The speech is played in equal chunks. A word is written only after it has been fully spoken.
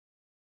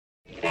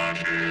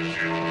What is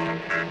your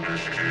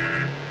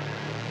industry?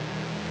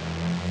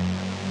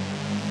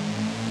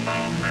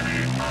 How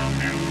many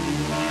of you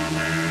are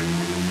there?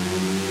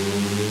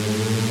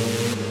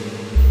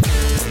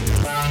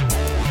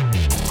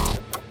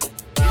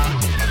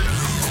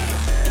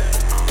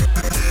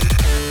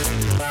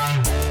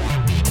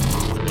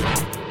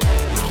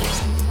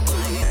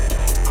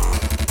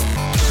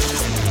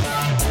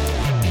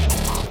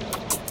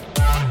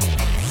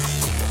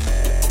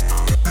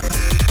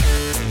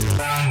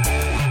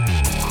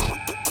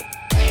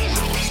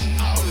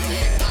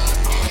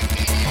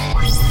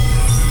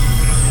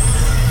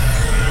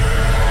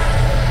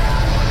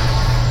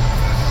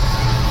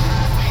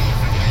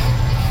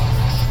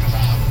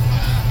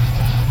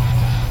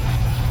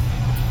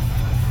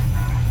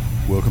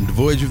 Welcome to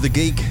Voyage of the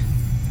Geek,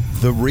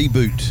 the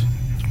reboot.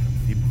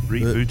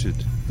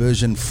 Rebooted.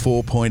 Version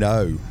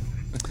 4.0.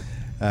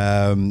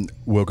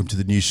 Welcome to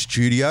the new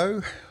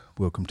studio.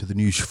 Welcome to the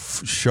new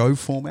show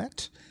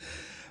format.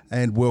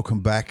 And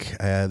welcome back,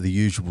 the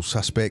usual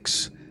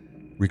suspects,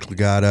 Rick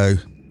Legato,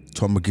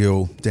 Tom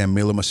McGill, Dan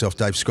Miller, myself,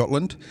 Dave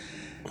Scotland.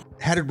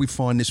 How did we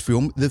find this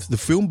film? The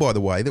film, by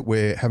the way, that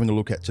we're having a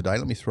look at today,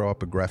 let me throw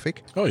up a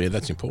graphic. Oh, yeah,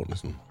 that's important,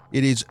 isn't it?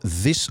 It is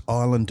This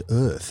Island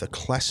Earth, a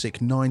classic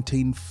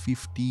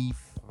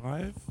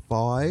 1955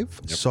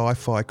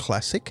 sci-fi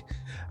classic.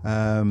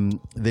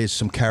 There's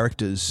some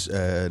characters,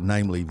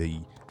 namely the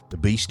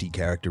Beastie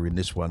character in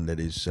this one that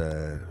is,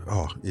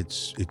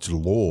 it's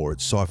lore,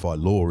 it's sci-fi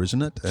lore,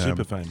 isn't it?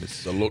 Super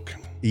famous. The look.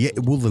 Yeah,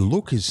 well, the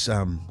look is,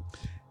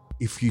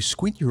 if you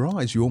squint your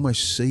eyes, you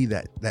almost see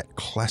that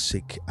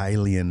classic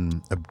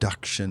alien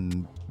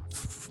abduction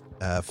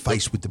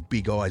face with the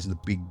big eyes and the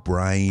big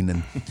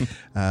brain,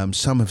 and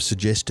some have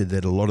suggested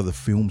that a lot of the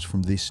films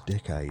from this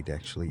decade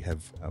actually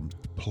have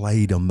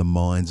played on the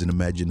minds and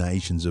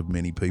imaginations of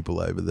many people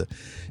over the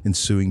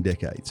ensuing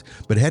decades.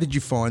 But how did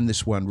you find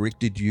this one, Rick?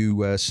 Did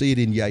you see it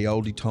in ye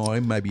olde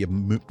time, maybe a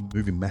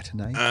movie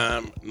matinee?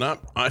 No,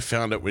 I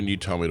found it when you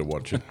told me to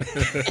watch it.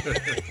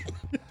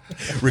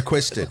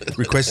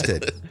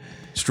 Requested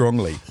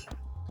strongly.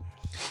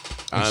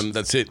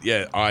 That's it.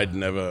 Yeah, I'd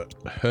never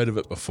heard of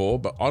it before,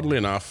 but oddly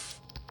enough,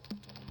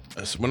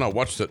 when I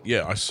watched it,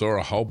 yeah, I saw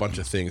a whole bunch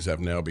of things that have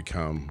now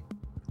become,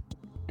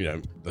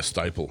 the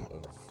staple,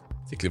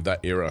 particularly of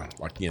that era,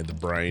 like the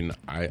brain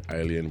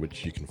alien,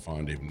 which you can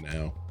find even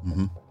now.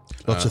 Mm-hmm.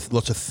 Lots of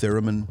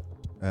theremin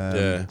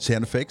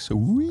sound effects.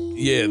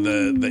 Yeah,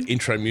 the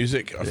intro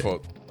music. I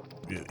thought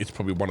it's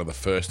probably one of the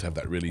first to have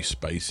that really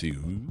spacey.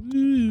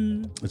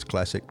 It's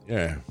classic.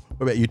 Yeah.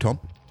 What about you, Tom?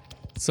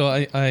 So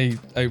I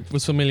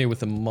was familiar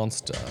with the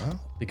monster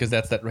because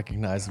that's that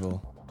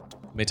recognizable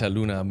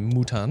Metaluna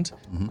mutant,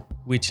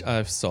 which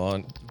I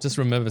just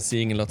remember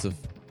seeing in lots of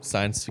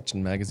science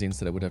fiction magazines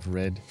that I would have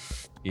read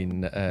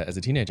in as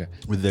a teenager.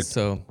 With the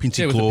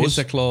pincer with claws. the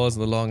pincer claws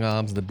and the long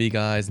arms and the big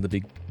eyes and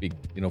the big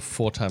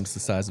 4 times the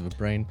size of a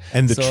brain.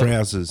 And the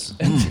trousers.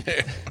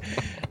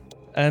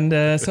 And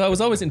so I was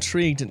always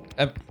intrigued.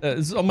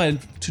 It's on my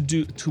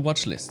to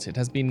watch list. It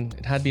had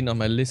been on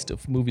my list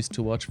of movies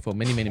to watch for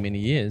many, many, many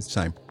years.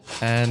 Same.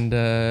 And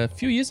a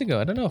few years ago,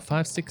 I don't know,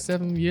 5, 6,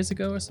 7 years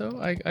ago or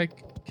so, I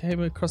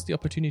came across the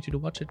opportunity to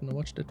watch it, and I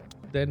watched it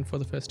then for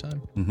the first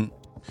time. Mm-hmm.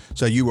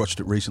 So you watched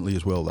it recently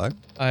as well, though?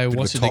 I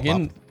watched it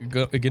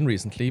again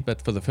recently,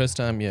 but for the first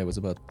time, it was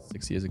about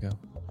 6 years ago.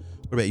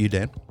 What about you,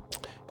 Dan?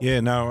 Yeah,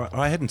 no,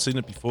 I hadn't seen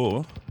it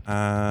before.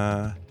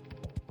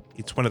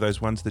 It's one of those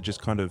ones that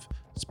just kind of,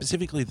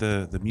 specifically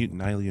the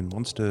mutant alien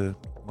monster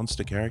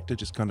character,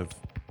 just kind of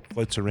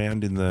floats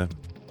around in the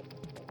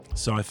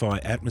sci-fi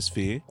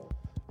atmosphere.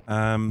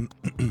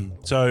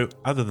 So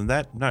other than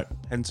that, no,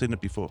 hadn't seen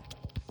it before.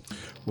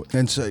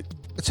 And so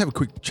let's have a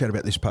quick chat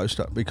about this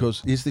poster,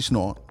 because is this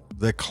not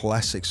the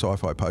classic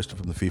sci-fi poster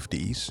from the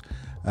 50s?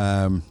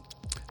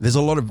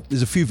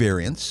 There's a few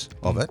variants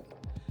of it,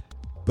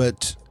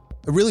 but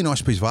a really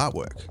nice piece of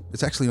artwork.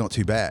 It's actually not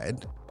too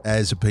bad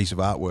as a piece of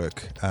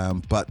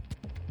artwork, but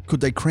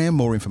could they cram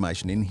more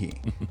information in here?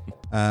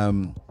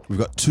 We've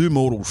got two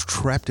mortals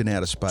trapped in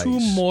outer space. Two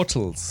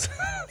mortals.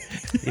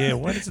 Yeah,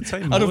 why does it say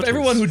mortals? Out of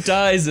everyone who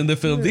dies in the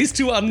film, these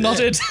two are not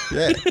it.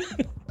 Yeah,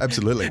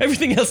 absolutely.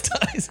 Everything else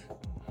dies.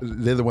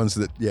 They're the ones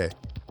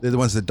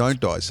that don't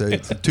die. So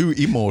it's two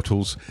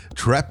immortals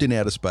trapped in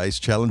outer space,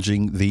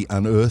 challenging the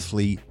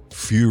unearthly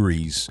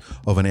furies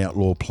of an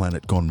outlaw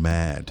planet gone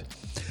mad.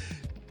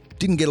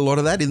 Didn't get a lot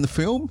of that in the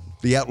film.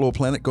 The outlaw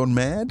planet gone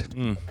mad.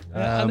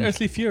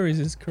 Unearthly Furies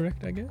is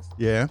correct, I guess.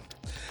 Yeah.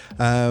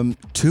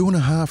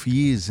 2.5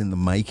 years in the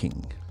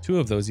making. 2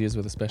 of those years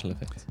were the special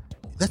effects.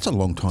 That's a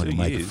long time 2 to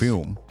make years. a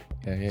film.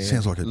 Yeah.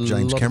 Sounds like a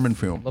James Cameron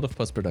film. A lot of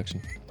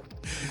post-production.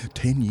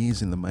 10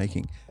 years in the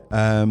making.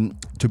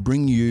 To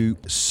bring you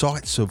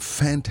sights of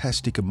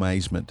fantastic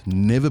amazement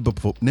never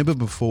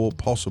before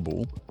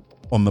possible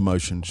on the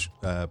motion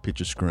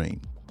picture screen.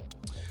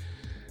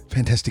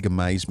 Fantastic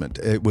amazement.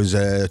 It was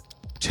a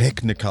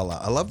Technicolor.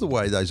 I love the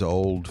way those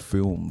old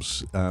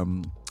films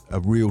a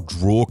real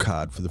draw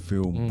card for the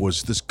film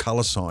was this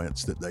color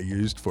science that they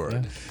used for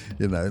it.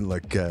 You know,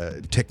 like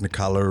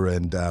Technicolor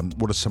and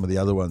what are some of the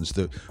other ones?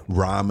 The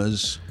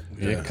Ramas.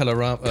 Yeah,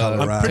 Colorama.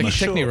 I'm pretty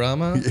sure-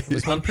 Technirama.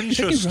 was one. I'm pretty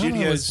sure Technirama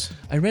studios-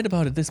 I read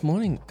about it this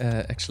morning.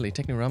 Actually,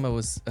 Technirama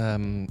was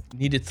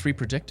needed 3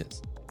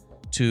 projectors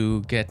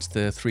to get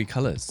the 3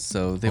 colors.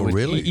 So they would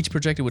really? each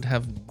projector would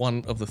have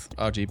one of the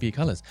RGB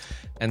colors,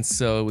 and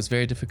so it was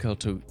very difficult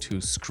to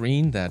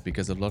screen that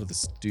because a lot of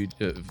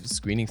the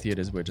screening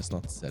theaters were just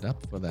not set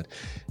up for that.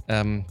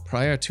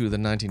 Prior to the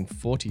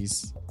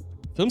 1940s,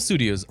 film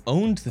studios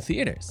owned the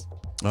theaters.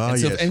 Ah, And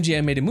so yes. if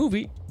MGM made a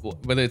movie,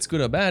 whether it's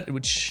good or bad, it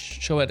would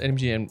show at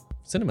MGM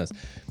cinemas.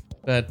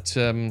 But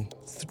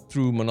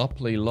through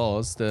monopoly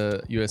laws,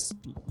 the US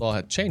law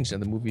had changed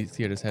and the movie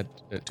theaters had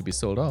to be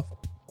sold off.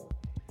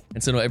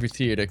 And so now every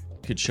theater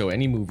could show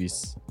any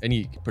movies,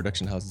 any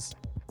production houses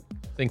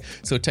thing.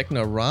 So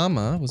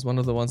Technorama was one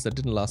of the ones that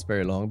didn't last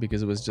very long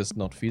because it was just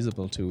not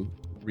feasible to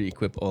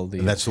re-equip all the...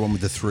 And that's the one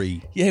with the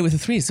 3. Yeah, with the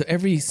 3. So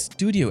every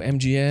studio,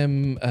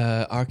 MGM,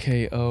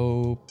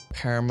 RKO,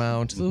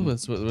 Paramount,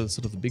 those were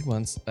sort of the big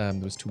ones. There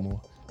was 2 more.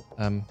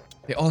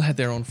 They all had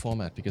their own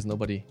format because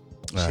nobody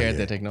shared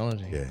their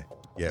technology. Yeah.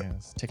 Yeah.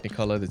 It's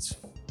Technicolor.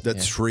 That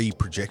 3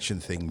 projection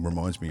thing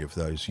reminds me of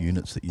those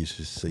units that you used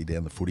to see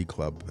down the footy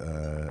club,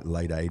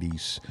 late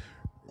 80s.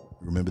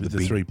 Remember With the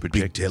the big, 3 big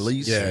projectors.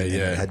 tellies? Yeah, And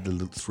yeah. it had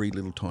the 3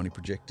 little tiny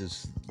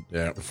projectors.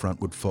 Yeah. The front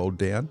would fold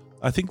down.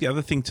 I think the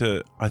other thing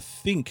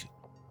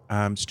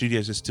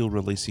studios are still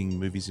releasing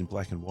movies in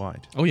black and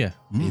white Oh, yeah.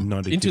 in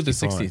 1955. Into the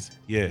 60s.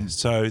 Yeah.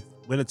 So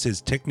when it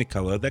says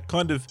Technicolor, that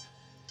kind of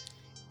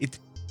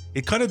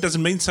it kind of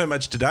doesn't mean so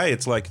much today.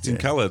 It's like it's in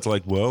color. It's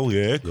like, well,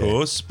 yeah, of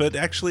course, but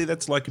actually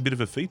that's like a bit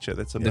of a feature.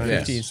 That's a The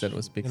bonus. 50s, that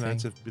was a big You know, thing.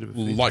 it's a bit of a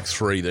feature. Like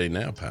 3D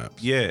now,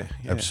 perhaps. yeah.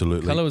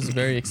 Absolutely. Color was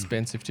very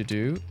expensive to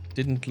do.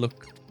 Didn't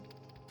look...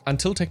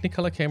 Until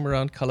Technicolor came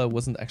around, color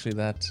wasn't actually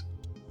that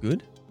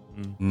good.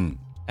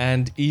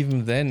 And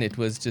even then, it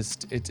was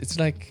just... It's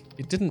like...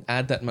 It didn't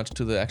add that much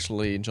to the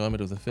actually enjoyment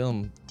of the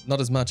film.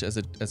 Not as much as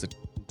it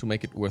to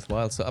make it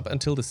worthwhile. So up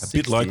until the 60s... A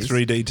bit like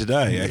 3D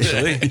today,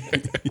 actually.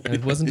 And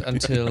it wasn't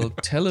until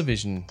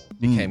television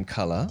became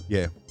color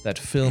Yeah. that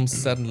films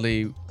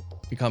suddenly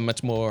become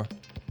much more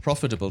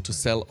profitable to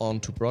sell on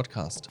to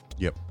broadcast.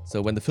 Yep.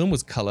 So when the film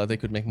was color, they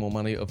could make more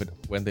money of it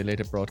when they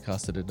later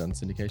broadcasted it on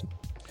syndication.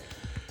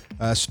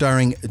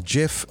 Starring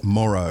Jeff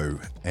Morrow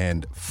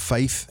and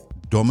Faith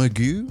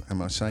Domergue.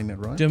 Am I saying that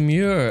right?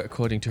 Demure,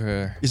 according to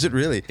her. Is it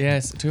really?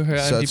 Yes, to her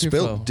So IMDb it's flow.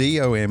 spelled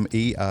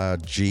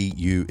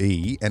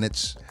Domergue, and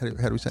it's how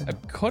do we say it?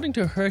 According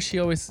to her, she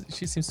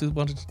seems to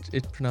want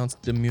it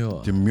pronounced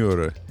demure.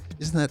 Demure.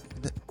 Isn't that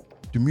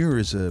demure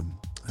is a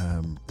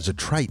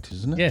trait,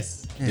 isn't it?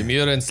 Yes,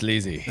 demure and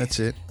sleazy. That's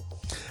it.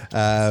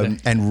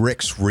 And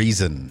Rex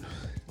Reason,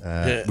 which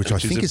I which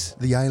is think a- is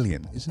the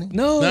alien, isn't it?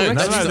 No, Rex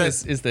no, Reason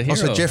that's- is the hero.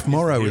 Oh, so Jeff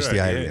Morrow is the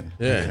Hero, yeah. alien.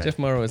 Yeah. Jeff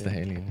Morrow is the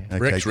alien. Yeah. Okay,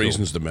 Rex cool.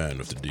 Reason's the man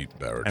with the deep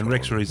baritone. And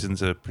Rex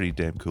Reason's a pretty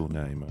damn cool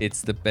name.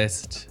 It's the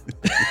best,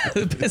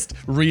 the best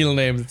real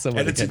name that somebody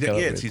and it's, can come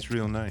up it's with. his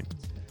real name.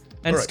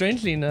 And Alright.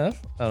 strangely enough,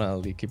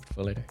 I'll keep it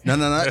for later. No.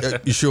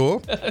 You sure?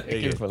 Keep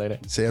it for later.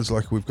 Sounds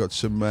like we've got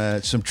some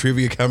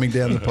trivia coming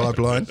down the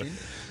pipeline.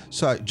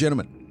 So,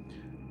 gentlemen,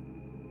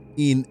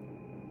 in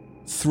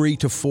 3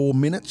 to 4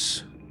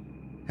 minutes,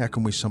 how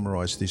can we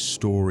summarise this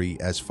story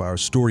as far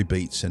as story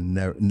beats and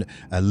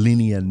a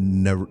linear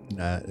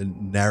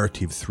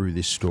narrative through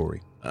this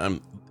story?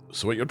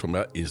 So what you're talking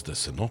about is the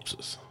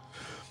synopsis.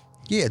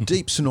 Yeah,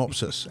 deep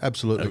synopsis,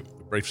 absolutely. A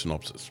brief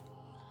synopsis.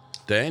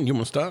 Dan, you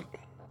want to start?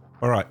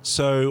 All right,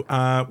 so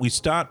we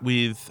start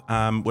with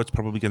what's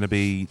probably going to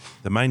be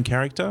the main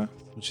character,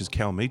 which is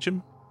Cal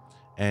Meacham,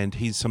 and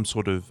he's some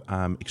sort of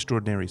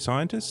extraordinary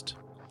scientist,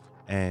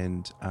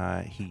 and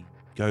he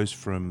goes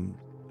from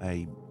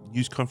a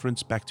news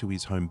conference back to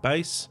his home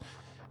base.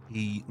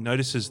 He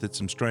notices that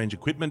some strange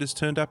equipment has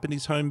turned up in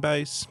his home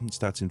base. He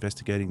starts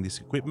investigating this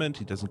equipment.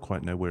 He doesn't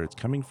quite know where it's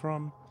coming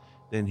from.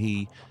 Then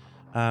he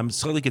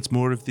slowly gets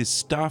more of this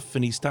stuff,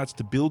 and he starts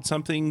to build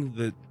something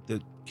that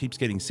keeps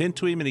getting sent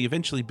to him, and he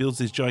eventually builds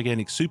this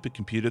gigantic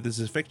supercomputer that's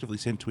effectively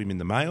sent to him in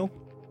the mail.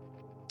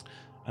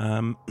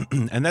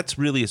 And that's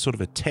really a sort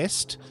of a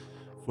test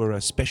for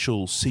a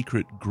special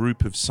secret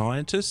group of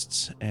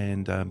scientists,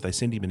 and they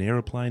send him an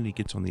aeroplane. He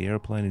gets on the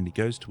aeroplane and he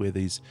goes to where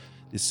this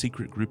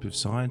secret group of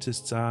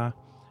scientists are,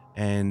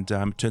 and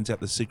it turns out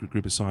the secret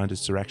group of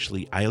scientists are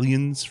actually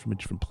aliens from a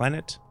different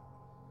planet.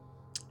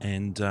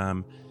 And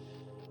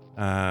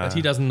But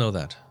he doesn't know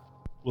that.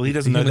 well, he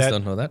doesn't The know humans that.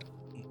 don't know that.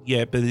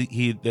 Yeah, but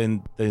he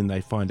then they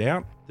find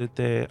out that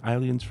they're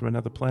aliens from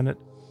another planet,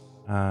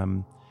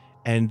 and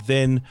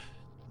then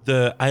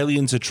the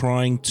aliens are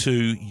trying to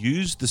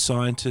use the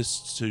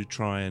scientists to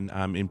try and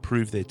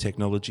improve their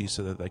technology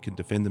so that they can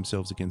defend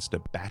themselves against a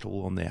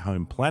battle on their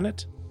home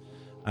planet.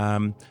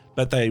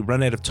 But they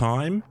run out of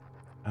time,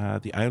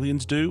 the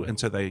aliens do, and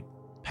so they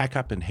pack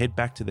up and head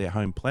back to their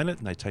home planet,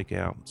 and they take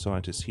our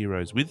scientist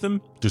heroes with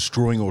them.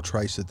 Destroying all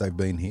trace that they've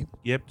been here.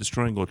 Yep,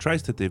 destroying all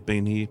trace that they've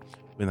been here.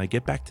 When they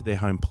get back to their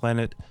home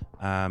planet,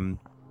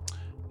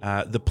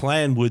 The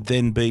plan would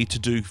then be to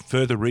do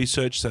further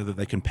research so that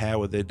they can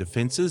power their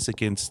defenses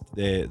against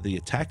the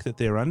attack that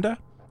they're under.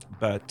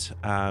 But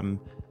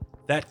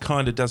that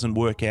kind of doesn't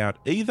work out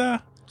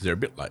either They're a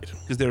bit late.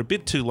 because they're a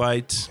bit too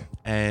late,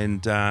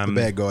 and The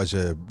bad guys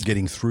are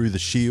getting through the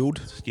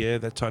shield. yeah,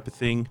 that type of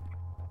thing.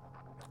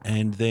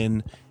 And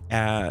then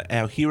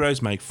our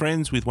heroes make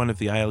friends with one of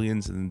the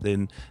aliens, and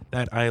then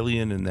that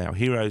alien and our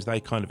heroes,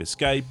 they kind of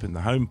escape, and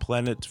the home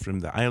planet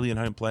from the alien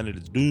home planet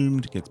is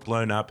doomed, gets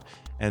blown up,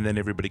 and then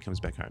everybody comes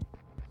back home.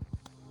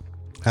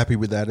 Happy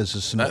with that as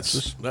a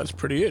synopsis? That's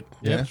pretty it.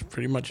 Yeah. That's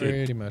pretty much it.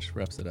 Pretty much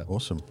wraps it up.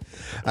 Awesome.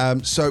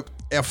 So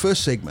our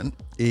first segment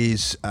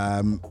is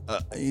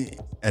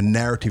a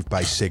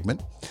narrative-based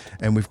segment,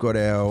 and we've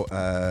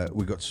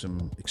got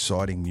some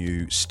exciting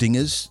new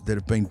stingers that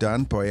have been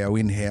done by our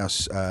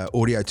in-house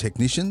audio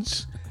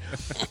technicians.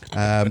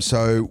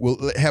 So,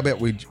 how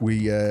about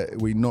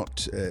we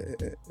not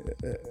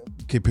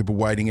keep people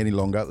waiting any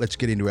longer? Let's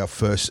get into our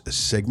first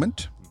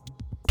segment.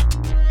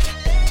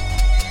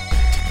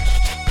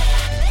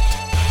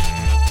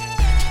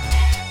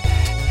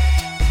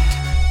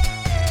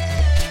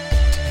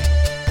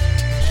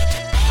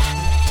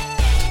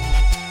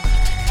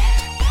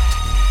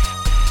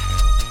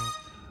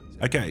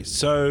 Okay,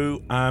 so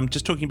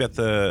just talking about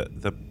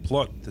the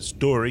plot, the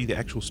story, the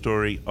actual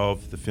story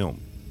of the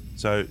film.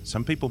 So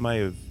some people may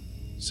have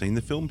seen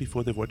the film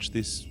before they've watched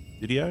this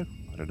video.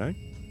 I don't know.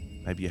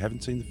 Maybe you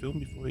haven't seen the film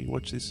before you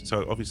watch this.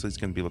 So obviously it's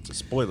going to be lots of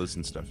spoilers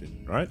and stuff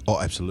in, right? Oh,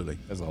 absolutely.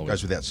 As always.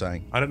 Goes without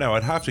saying. I don't know.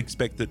 I'd have to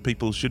expect that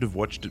people should have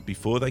watched it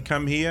before they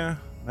come here.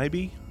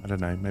 Maybe. I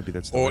don't know. Maybe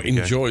that's the Or way to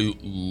go. enjoy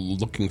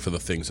looking for the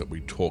things that we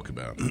talk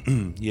about.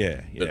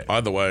 Yeah, yeah. But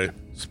either way,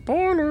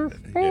 spoiler.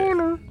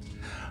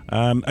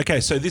 Okay,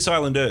 so this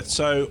Island Earth.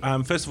 So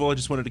first of all, I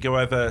just wanted to go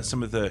over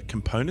some of the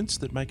components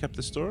that make up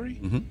the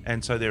story.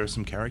 And so there are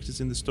some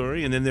characters in the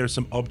story, and then there are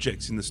some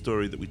objects in the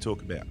story that we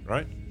talk about,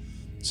 right?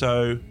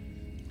 So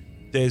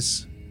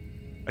there's...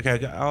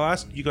 Okay, I'll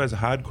ask you guys a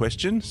hard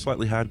question,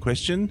 slightly hard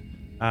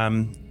question.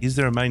 Is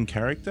there a main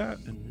character?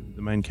 And who would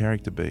the main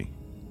character be?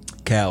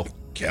 Cal.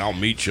 Cal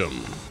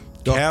Meacham.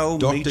 Cal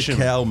Dr. Meacham.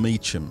 Cal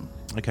Meacham.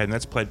 Okay, and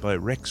that's played by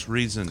Rex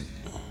Reason,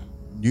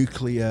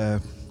 Nuclear...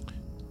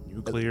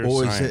 nuclear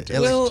Or is scientist. it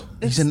Well,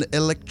 he's an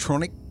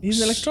electronic He's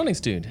an electronics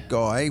dude.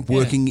 guy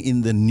working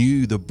in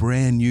the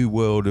brand new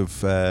world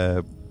of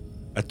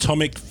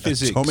Atomic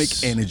physics.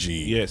 atomic energy.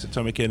 Yes,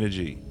 atomic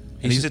energy.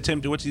 And he's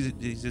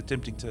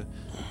attempting to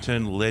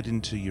turn lead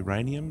into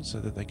uranium so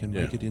that they can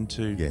make it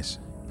into Yes,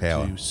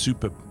 power. to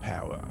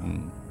superpower.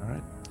 All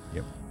right.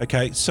 Yep.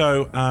 Okay,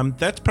 so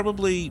that's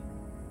probably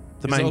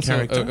the He's main also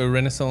character. a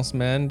Renaissance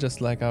man,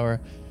 just like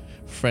our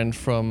friend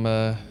from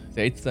the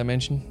Eighth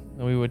Dimension.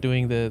 When we were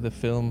doing the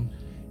film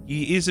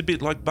he is a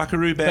bit like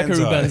Buckaroo Banzai.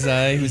 Buckaroo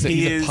Banzai, he's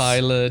a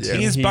pilot.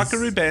 He is He's-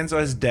 Buckaroo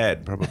Banzai's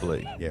dad,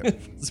 probably. Yeah.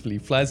 He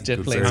flies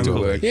jet planes very to good.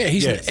 work. Yeah,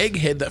 he's Yes. an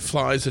egghead that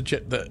flies a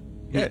jet.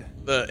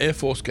 The Air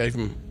Force gave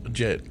him a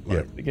jet.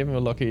 Yeah. They gave him a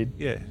Lockheed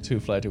Yeah. to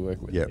fly to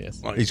work with. Yeah.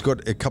 Yes. Like- He's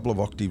got a couple of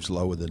octaves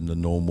lower than the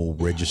normal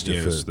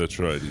register for that's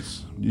right.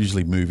 He's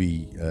usually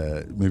movie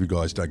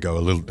guys don't go a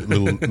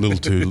little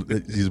too.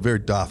 He's very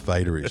Darth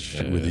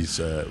Vader-ish with his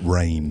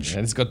range.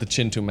 And he's got the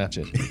chin to match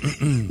it.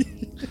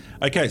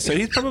 okay. So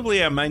he's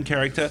probably our main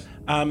character.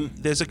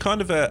 There's a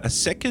kind of a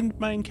second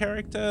main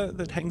character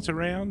that hangs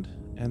around,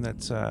 and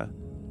that's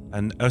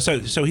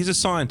so he's a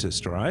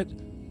scientist, right?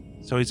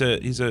 So he's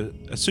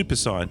a super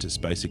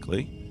scientist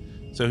basically.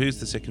 So who's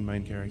the second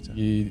main character?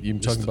 You're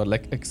talking about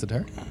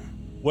Exeter?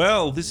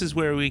 Well, this is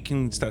where we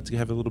can start to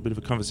have a little bit of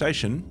a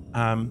conversation.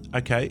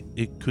 Okay,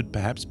 it could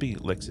perhaps be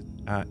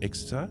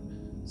Exeter.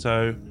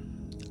 So,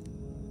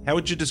 how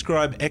would you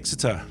describe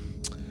Exeter?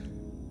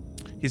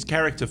 His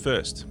character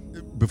first.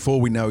 Before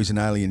we know he's an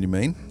alien, you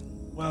mean?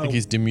 I Well, think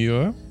he's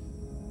demure.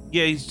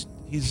 yeah, he's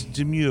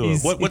demure.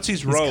 What's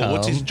his he's role?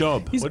 What's his calm.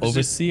 job? He's What is it-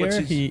 overseer. what's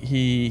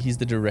his- He's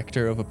the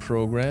director of a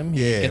program.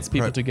 He Yeah, gets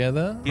people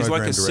together, he's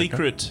like a program director.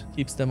 secret.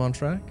 keeps them on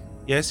track.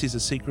 Yes, he's a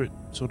secret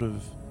sort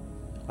of.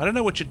 I don't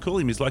know what you'd call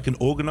him. He's like an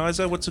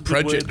organizer. What's a good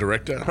Project word?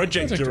 director.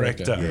 Project Project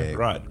director. director. Yeah.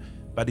 Right,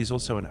 but he's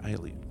also an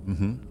alien.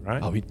 Mm-hmm.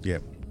 Right. Oh, Yeah.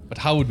 but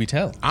how would we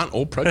tell? Aren't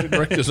all project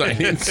directors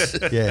aliens?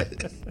 Yeah.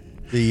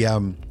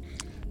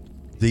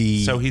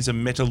 The So he's a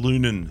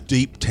Metalunan.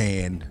 deep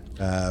tan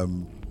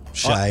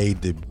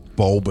shade, the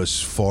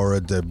bulbous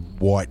forehead, the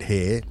white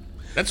hair.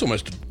 That's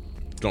almost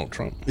Donald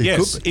Trump. It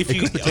Yes, could be. if It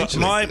you could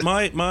potentially.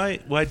 my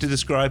way to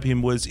describe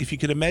him was if you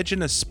could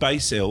imagine a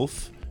space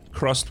elf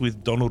crossed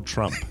with Donald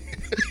Trump.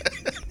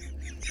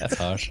 That's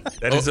harsh.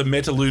 That is a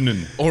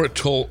Metalunan. Or a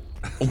tall.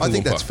 I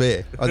think that's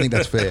fair.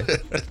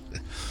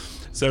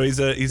 So he's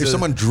If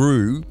someone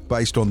drew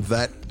based on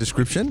that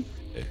description,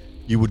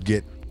 you would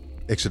get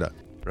Exeter.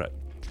 right.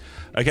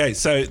 Okay,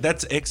 so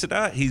that's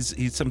Exeter. He's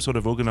some sort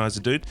of organizer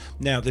dude.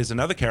 Now there's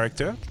another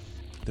character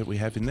that we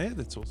have in there.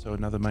 That's also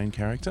another main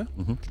character.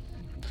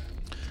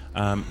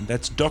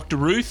 That's Dr.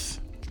 Ruth.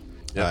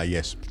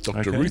 Yes.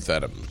 Dr. Okay. Ruth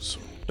Adams.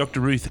 Dr.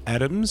 Ruth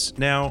Adams.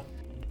 Now,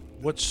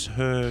 what's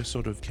her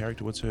sort of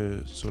character? What's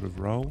her sort of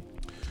role?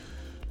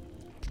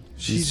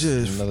 She's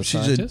another a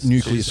scientist.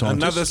 nuclear She's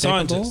scientist. another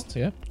Capable, scientist.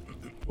 yeah.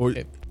 Or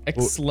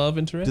Ex-love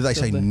interest. do they of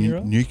say the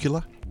hero?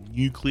 nuclear?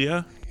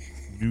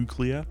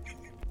 Nuclear.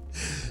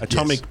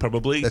 Atomic, Yes.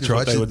 probably. That's is what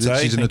right. They would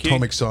say. She's an Thank you.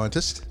 atomic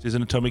scientist. She's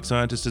an atomic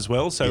scientist as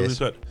well. So Yes. we've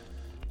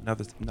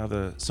got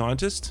another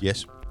scientist.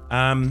 Yes.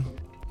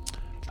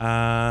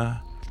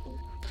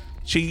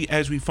 She,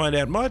 as we find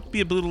out, might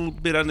be a little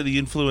bit under the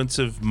influence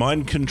of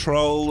mind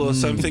control or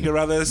something or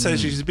other. So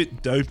she's a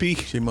bit dopey.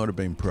 She might have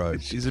been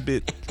probed. She's a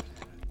bit,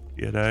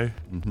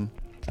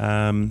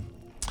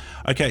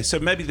 Okay, so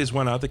maybe there's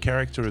one other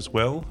character as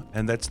well,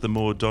 and that's the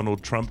more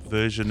Donald Trump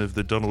version of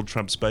the Donald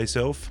Trump space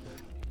elf,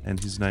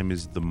 and his name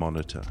is the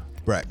Monitor.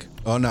 Brack.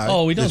 Oh no.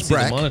 Oh, we don't there's see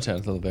Brack. the monitor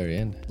until the very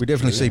end. We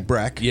definitely see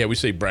Brack. Yeah, we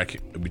see Brack,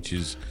 which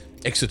is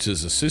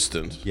Exeter's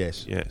assistant,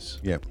 Yes. Yes.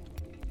 Yep.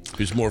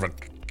 who's more of a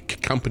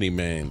company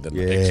man than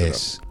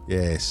Yes.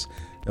 Yes.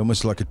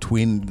 Almost like a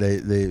twin.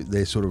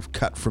 They're sort of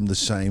cut from the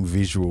same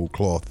visual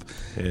cloth.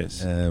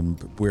 Yes.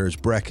 Whereas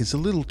Brack is a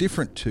little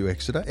different to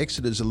Exeter.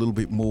 Exeter's a little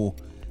bit more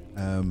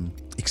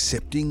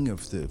accepting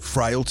of the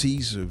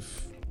frailties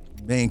of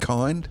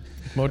mankind.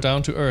 More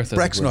down to earth. as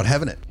Brack's it were. not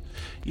having it.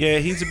 Yeah,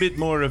 he's a bit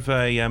more of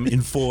a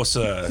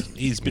enforcer.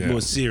 He's a bit more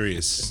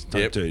serious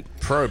type Yep. dude.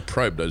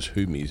 Probe knows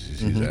whom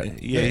he's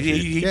at. Yeah,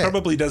 he Yeah.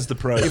 probably does the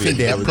probing. If in I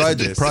doubt, would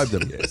probe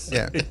suggest.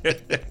 them.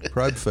 Yeah.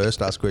 Probe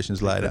first, ask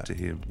questions later. Up to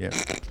him. Yeah.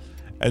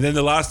 And then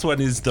the last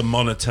one is the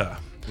Monitor,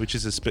 which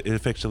is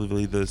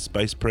effectively the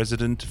space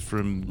president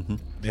from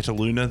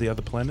Metaluna, the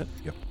other planet.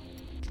 Yep.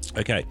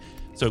 Okay,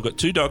 so we've got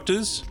 2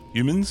 doctors,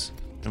 humans,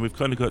 and we've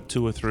kind of got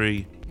 2 or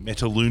 3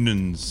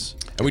 Metalunans.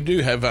 And we do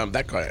have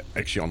that guy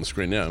actually on the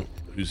screen now,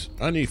 who's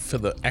only for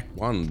the Act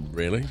 1,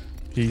 really.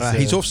 He's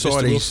offside.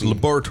 Mr. He's Wilson.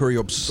 laboratory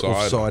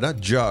Offsider. offsider,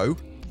 Joe.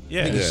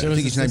 Yeah, I think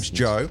his name's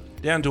Joe.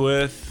 down to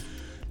earth,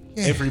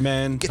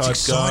 everyman Gets type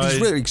excited. guy.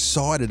 He's really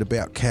excited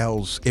about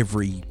Cal's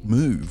every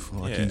move.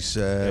 Like Yeah, he's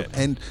yeah.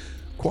 and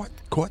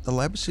quite the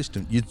lab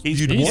assistant. You'd He's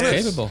want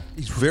it. capable.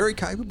 He's very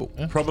capable.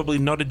 Probably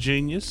not a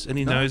genius, and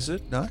he knows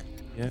it. No.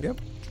 Yeah.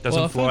 Yep. Doesn't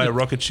Well, I fly find a it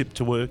rocket ship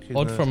to work. in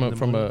Odd the- from in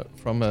the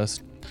morning. a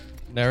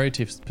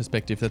narrative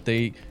perspective that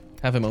they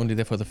have him only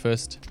there for the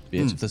first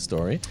bit of the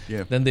story.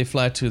 Yeah. Then they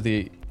fly to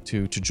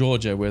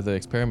Georgia where the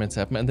experiments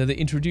happen, and then they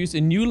introduce a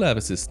new lab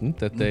assistant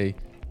that they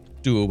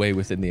do away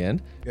with in the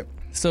end. Yep.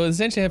 So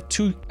essentially, have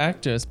 2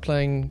 actors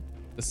playing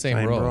the same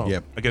role.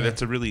 Yep. Okay,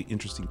 that's a really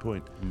interesting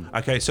point.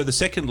 Okay, so the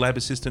second lab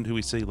assistant who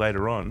we see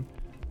later on,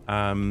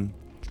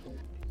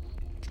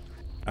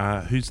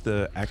 who's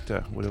the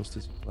actor? What else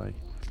does he play?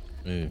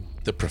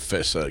 The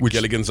Professor, Which-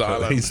 Gilligan's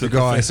Island. He's the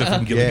guy. professor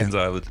from Gilligan's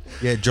Yeah. Island.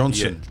 Yeah,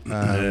 Johnson.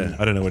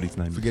 I don't know what his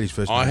name is. Forget his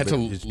first name. I had to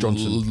but it's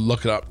Johnson.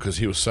 look it up because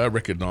he was so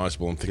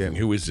recognizable. I'm thinking, Yeah.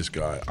 who is this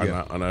guy?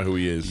 Yeah. I know who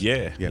he is.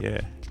 Yeah,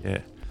 Yep. yeah.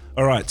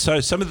 All right, so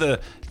some of the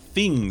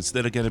things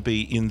that are going to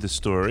be in the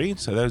story.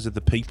 So those are the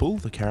people,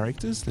 the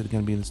characters that are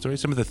going to be in the story.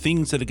 Some of the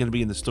things that are going to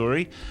be in the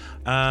story.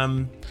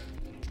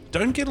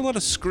 Don't get a lot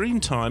of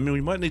screen time, and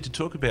we might need to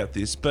talk about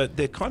this, but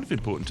they're kind of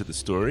important to the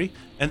story,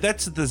 and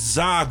that's the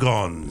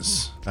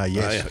Zargons.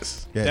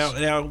 Yes. Yes.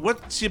 Now,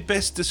 what's your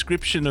best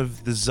description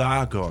of the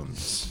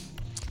Zargons?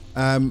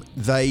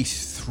 They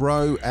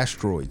throw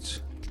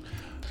asteroids,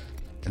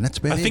 and that's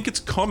about I it. think it's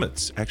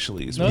comets,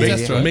 actually. Is No, what Yeah, it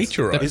that's is. yeah. right.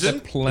 Meteorites. The, Is the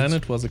it?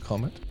 planet was a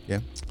comet,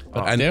 yeah.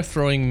 but And they're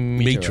throwing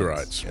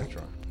Meteorites. That's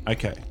right.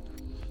 Okay.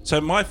 So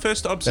my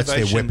first That's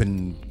observation... their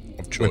weapon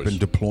choice. weapon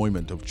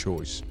deployment of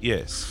choice.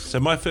 Yes. So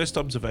my first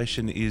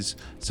observation is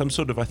some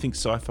sort of, I think,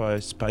 sci-fi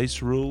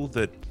space rule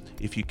that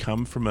if you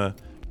come from a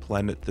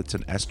planet that's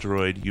an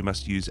asteroid, you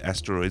must use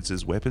asteroids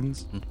as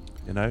weapons.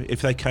 You know,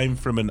 if they came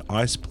from an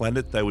ice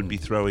planet, they would be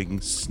throwing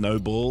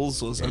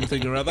snowballs or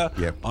something or other.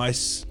 Yep.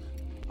 Ice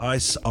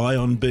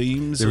ion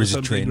beams There or is a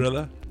something trend. or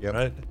other. Yep.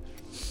 Right.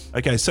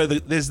 Okay. So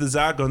there's the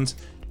Zargons.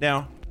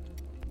 Now,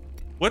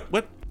 what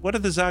are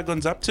the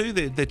Zargons up to?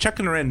 They're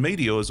chucking around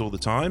meteors all the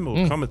time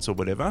or comets or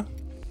whatever.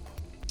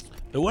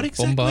 But what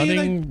exactly are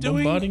they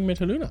doing? bombarding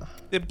Metaluna.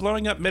 They're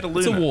blowing up Metaluna.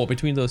 It's a war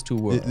between those 2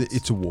 worlds.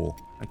 It's a war.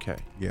 Okay.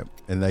 Yep.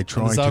 And they're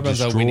trying to Zargons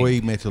are destroy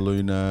winning.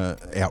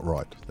 Metaluna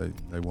outright.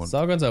 They want.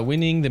 Zargons are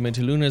winning. The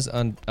Metalunas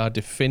are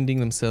defending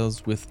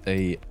themselves with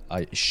a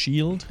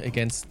shield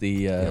against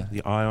the.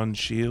 The ion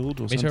shield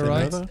or something or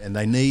Meteorites? other. And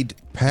they need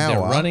They're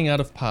power running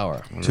out of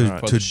power to,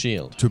 for to, the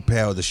shield. to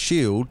power the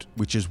shield,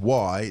 which is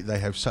why they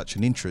have such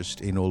an interest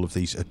in all of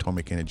these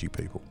atomic energy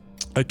people.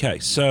 Okay,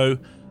 so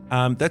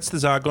that's the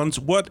Zargons.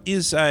 What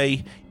is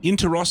a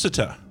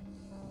interocitor?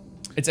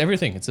 It's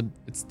everything. It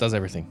does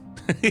everything.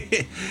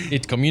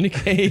 It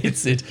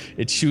communicates.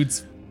 It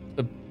shoots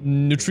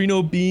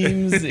neutrino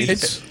beams.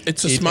 It's a it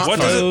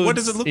smartphone. What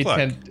does it look It like?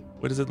 can-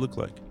 What does it look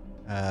like?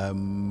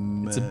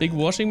 It's a big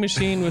washing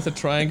machine with a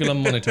triangular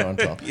monitor on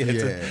top. Yeah.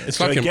 It's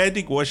like a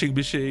gigantic washing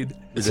machine.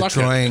 It's like a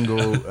a-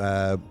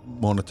 triangle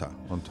monitor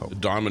on top.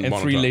 diamond And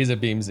monitor. 3 laser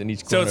beams in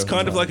each So corner. it's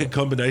kind of like a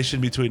combination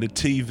between a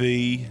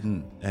TV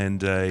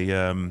and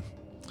a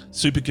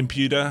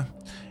supercomputer,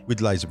 With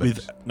laser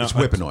beams. no, It's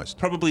weaponized.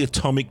 Probably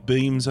atomic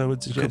beams, I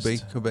would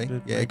suggest. Could be.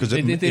 Yeah, because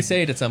They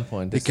say it at some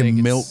point. They it say can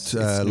it's- melt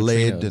it's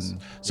lead neutrinos. and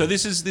So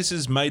this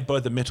is made by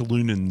the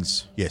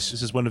Metalunans. Yes.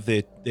 This is one of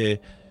their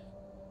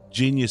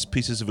genius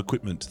pieces of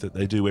equipment that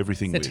they do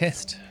everything Their with.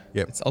 test.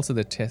 Yep. It's also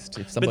their test.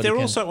 If But somebody they're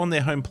can, also on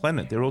their home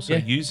planet. They're also Yeah.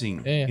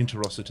 using Yeah, yeah.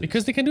 interocitors.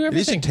 because they can do it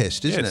is a everything.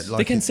 test, isn't Yes. it?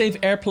 They can save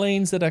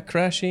airplanes that are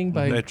crashing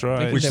by That's right.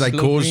 making which them they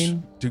glow cause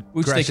green, to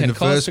which crash they in can the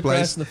cause first to crash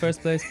place. in the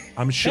first place.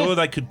 I'm sure Yeah.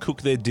 they could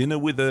cook their dinner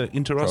with an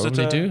interocitor.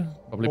 Probably do.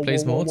 Probably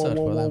plays Mozart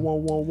for them.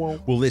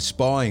 Well, they're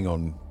spying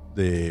on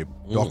their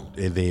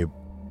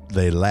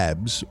their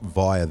labs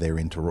via their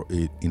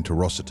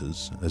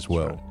interocitors as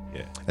well.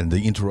 Yeah. And the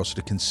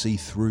interocitor can see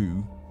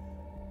through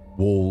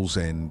walls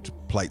and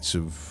plates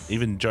of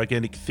Even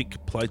gigantic thick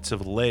plates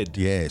of lead.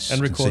 yes,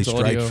 And can records see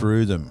straight audio.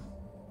 through them.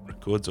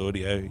 Records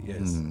audio.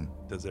 Yes.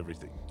 Does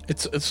everything.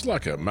 It's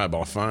like a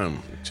mobile phone,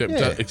 except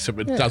Yeah.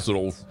 it does it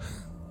all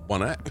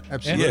one app.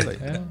 Absolutely.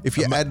 Yeah. If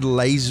you add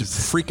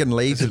freaking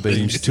laser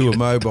beams to a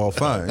mobile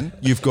phone,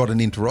 you've got an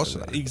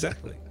interocitor.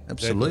 Exactly.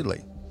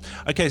 Absolutely.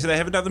 Okay, so they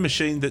have another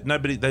machine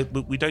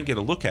that we don't get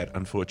a look at,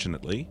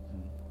 unfortunately,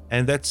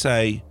 and that's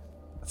a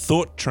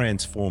thought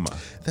transformer.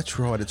 That's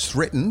right. It's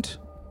threatened.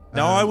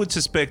 Now, I would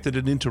suspect that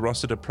an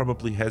interocitor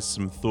probably has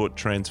some thought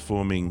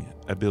transforming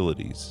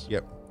abilities.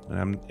 Yep.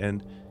 And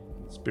in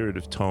the spirit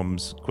of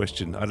Tom's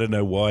question, I don't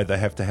know why they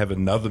have to have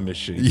another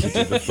machine to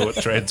do the thought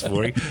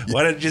transforming.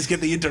 Why don't you just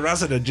get the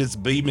interocitor and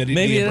just beam it into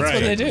Maybe your that's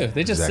brain? what they do.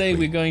 They just say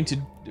Exactly. we're going to.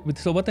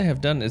 So what they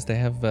have done is they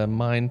have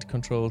mind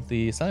controlled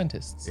the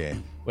scientists. Yeah.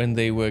 When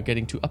they were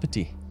getting too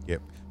uppity.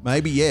 Yep.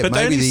 Maybe, yeah. But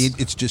they Maybe only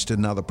it's just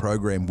another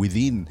program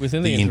within the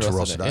the interocitor.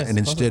 interocitor, yes, and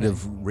instead possibly.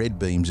 of red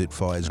beams, it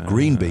fires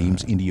green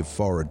beams into your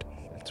forehead.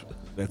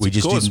 That's We of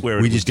just course didn't, where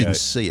it we would just go. didn't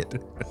see it.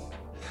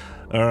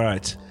 All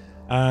right.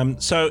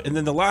 So, and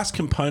then the last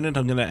component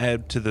I'm going to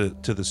add to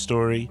the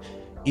story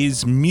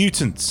is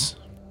mutants.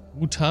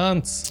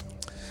 Mutants.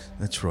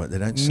 That's right. They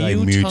don't say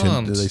Mutant.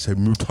 mutant. They say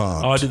mutant.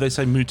 Oh, did they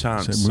say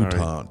mutants? Say Sorry.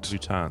 mutant.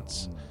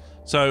 Mutants.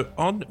 So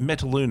on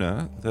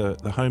Metaluna,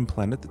 the home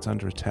planet that's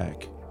under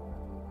attack,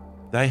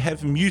 they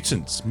have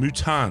mutants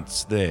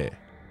there,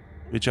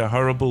 which are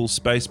horrible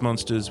space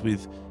monsters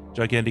with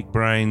gigantic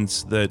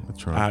brains that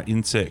right. are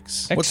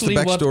insects. What's the Actually,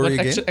 backstory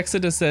what again?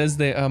 Exeter says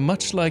they are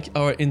much like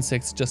our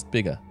insects, just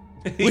bigger.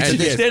 And,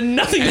 They're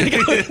nothing like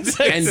our insects.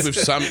 and with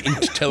some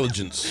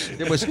intelligence.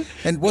 It was,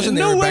 and wasn't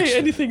no there a way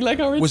anything like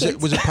our was insects.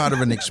 it was it part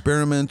of an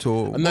experiment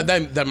or And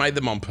they made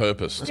them on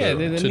purpose. Yeah,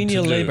 they're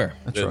menial labor.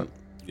 That's right.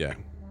 Yeah.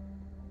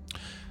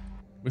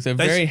 With a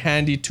They- very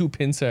handy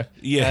two-pincer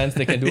Yeah. hands,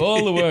 they can do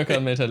all the work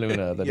on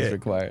Metaluna that is Yeah.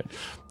 required.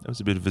 That was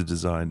a bit of a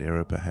design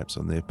error, perhaps,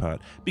 on their part,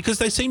 because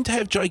they seem to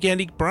have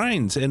gigantic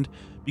brains, and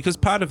because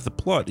part of the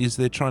plot is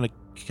they're trying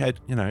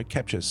to,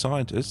 capture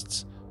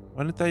scientists.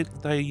 Why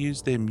don't they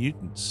use their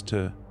mutants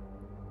to? It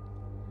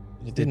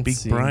They're didn't big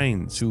seem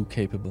brains. too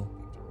capable.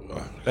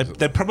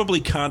 They probably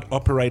can't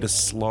operate a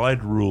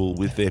slide rule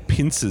with their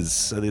pincers,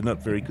 so they're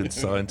not very good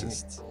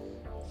scientists.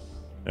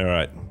 All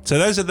right, so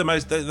those are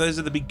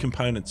the big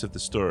components of the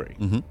story.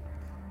 Mm-hmm.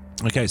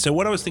 Okay, so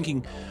what I was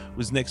thinking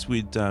was next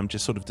we'd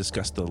just sort of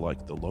discuss the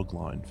log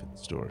line for the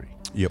story.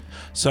 Yep.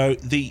 So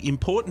the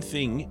important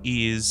thing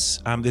is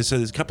there's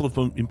a couple of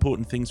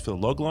important things for the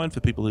log line. For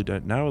people who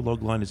don't know, a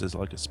log line is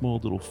like a small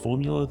little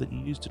formula that you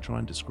use to try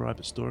and describe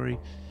a story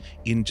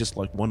in just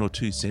like one or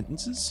two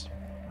sentences.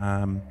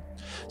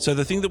 So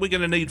the thing that we're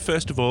going to need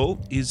first of all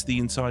is the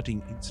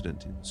inciting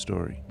incident in the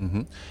story.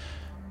 Mm-hmm.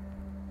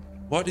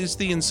 What is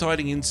the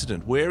inciting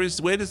incident? Where does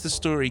the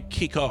story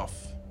kick off?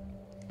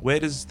 Where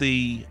does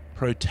the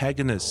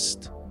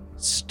protagonist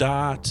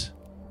start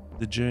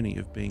the journey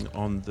of being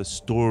on the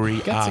story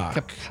He gets arc?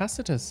 a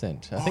capacitor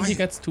sent. I think he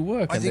gets to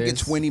work. I and think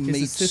it's there's when he his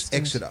meets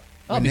assistant. Exeter.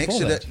 Oh, When before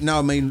Exeter, that. no,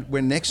 I mean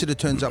when Exeter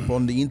turns up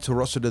on the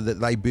interocitor that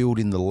they build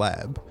in the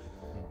lab,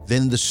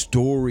 then the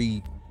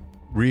story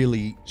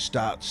really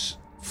starts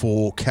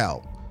for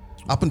Cal.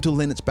 Up until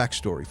then, it's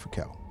backstory for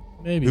Cal.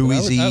 Maybe. Who but I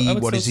is would- I he?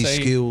 would What is still his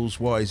say- skills?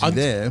 Why is he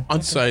there?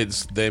 I'd say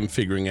it's them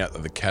figuring out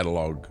the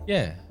catalogue.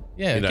 Yeah,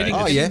 yeah. You know- Getting, Oh,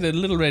 getting yeah. the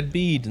little red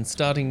bead and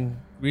starting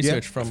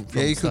research from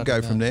yeah, you could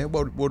starting go from that.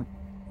 there.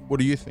 What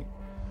do you think?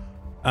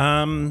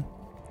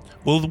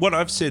 Well, what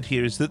I've said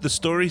here is that the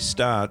story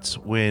starts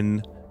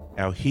when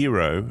our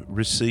hero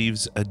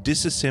receives a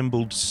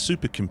disassembled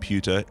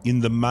supercomputer in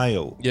the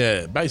mail.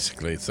 Yeah,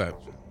 basically it's that.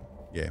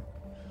 Yeah.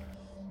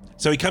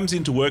 So he comes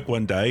into work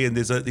one day and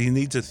he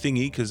needs a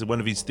thingy because one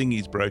of his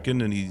thingies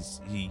broken, and he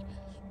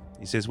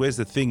says, "Where's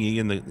the thingy?"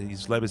 And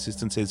his lab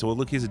assistant says, "Well,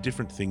 look, here's a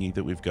different thingy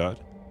that we've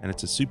got, and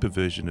it's a super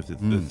version of the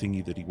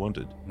thingy that he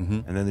wanted." Mm-hmm.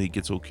 And then he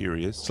gets all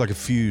curious. It's like a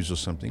fuse or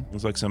something.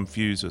 It's like some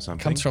fuse or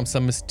something. Comes from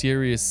some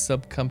mysterious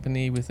sub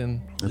company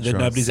within That's that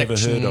right. nobody's ever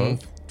heard of.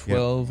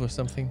 12 or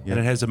something. And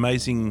it has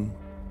amazing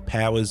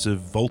powers of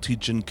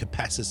voltage and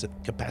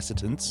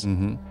capacitance.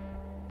 Mm-hmm.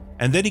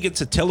 And then he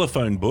gets a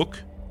telephone book,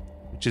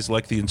 which is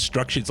like the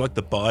instruction. It's like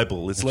the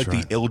Bible. It's like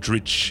right. the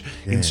Eldritch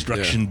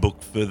instruction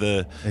book for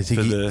the. I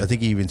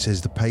think he even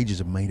says the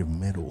pages are made of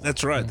metal.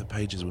 That's right. The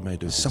pages were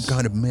made of Some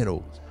kind of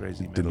metal.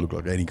 crazy It didn't look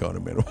like any kind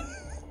of metal.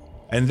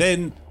 And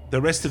then the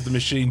rest of the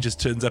machine just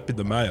turns up in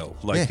the mail.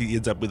 Like Yeah. he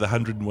ends up with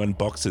 101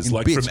 boxes, In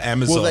like bits. from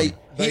Amazon. Well,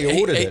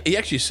 they ordered it. He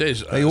actually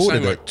says They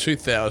ordered like it.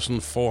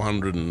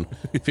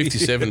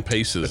 2,457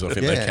 pieces of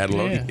in their Yeah.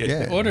 catalog. Yeah.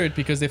 Yeah. They order it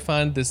because they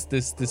find this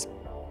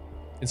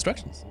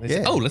instructions. They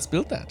say, Yeah. oh, let's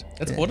build that.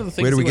 Let's order the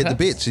things. Where do we see get what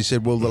the happens. bits? He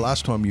said, well, the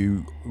last time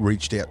you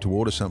reached out to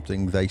order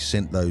something, they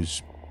sent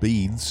those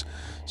beads.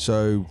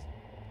 So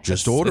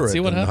just order let's it see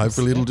what and happens.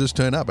 hopefully it'll just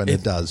turn up. And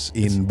it does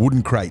in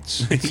wooden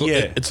crates.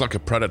 Yeah. It's like a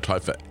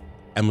prototype for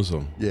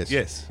Amazon. Yes.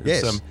 Yes.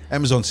 Yes. It's,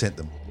 Amazon sent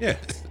them. yeah,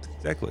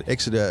 exactly.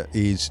 Exeter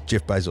is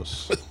Jeff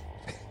Bezos.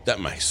 That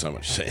makes so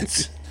much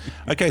sense.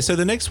 Okay, so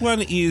the next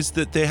one is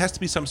that there has to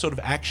be some sort of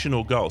action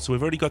or goal. So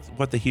we've already got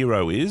what the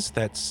hero is.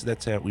 That's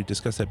how we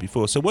discussed that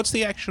before. So what's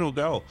the action or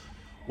goal?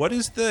 What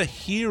is the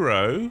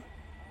hero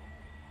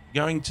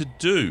going to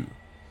do?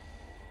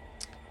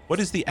 What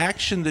is the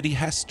action that he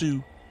has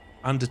to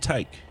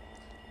undertake?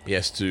 He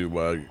has to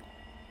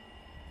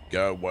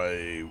go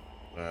away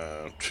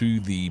to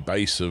the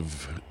base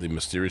of the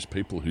mysterious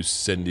people who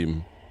send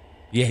him.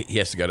 Yeah, he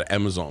has to go to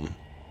Amazon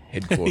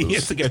headquarters. He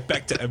has to go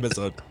back to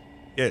Amazon.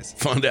 Yes.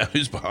 Find out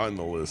who's behind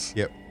all this.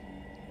 Yep.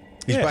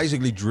 He's Yeah.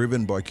 basically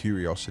driven by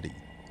curiosity.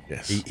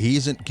 Yes. He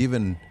isn't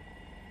given,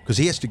 because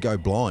he has to go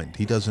blind.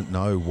 He doesn't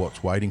know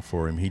what's waiting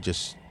for him. He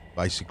just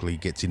basically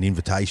gets an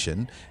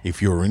invitation.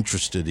 If you're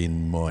interested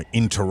in my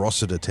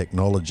Interocitor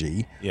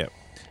technology, Yeah.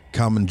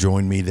 come and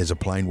join me. There's a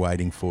plane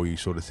waiting for you,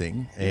 sort of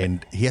thing.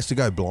 And he has to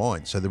go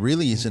blind. So there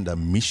really isn't a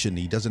mission.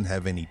 He doesn't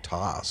have any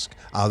task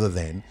other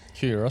than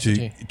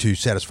Curiosity. to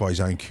satisfy his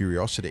own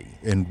curiosity,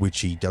 in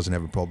which he doesn't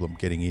have a problem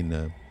getting in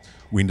a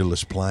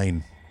windowless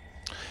plane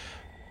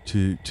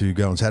to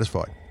go and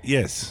satisfy.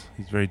 Yes,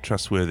 he's very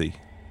trustworthy.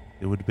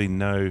 There would have been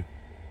no,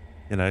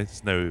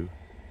 there's no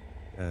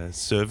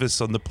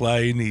service on the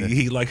plane.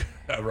 He like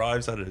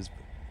arrives on his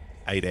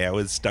 8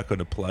 hours stuck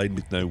on a plane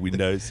with no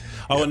windows.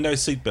 Oh, and no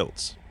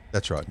seatbelts.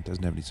 That's right. It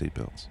doesn't have any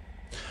seatbelts.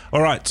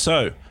 All right,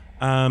 so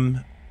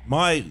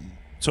my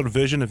sort of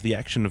version of the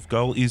action of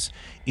goal is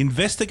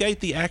investigate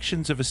the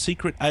actions of a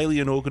secret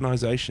alien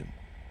organization.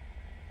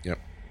 Yep.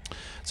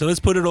 So let's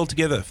put it all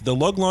together. The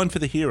log line for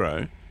the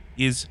hero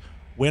is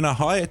when a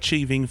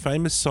high-achieving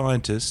famous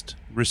scientist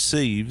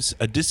receives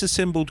a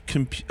disassembled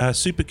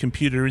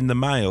supercomputer in the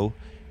mail,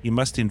 he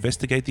must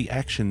investigate the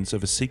actions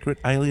of a secret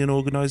alien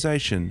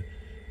organization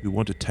who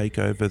want to take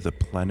over the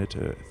planet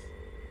Earth.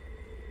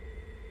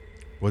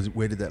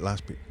 Where did that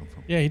last bit come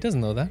from? Yeah, he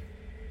doesn't know that.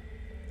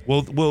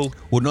 Well, Well,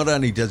 not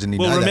only doesn't he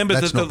know remember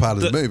that, that's that not part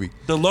of the movie.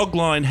 The log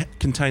line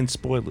contains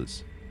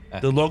spoilers.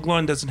 The log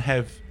line doesn't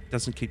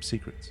keep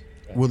secrets.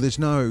 Well,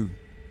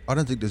 I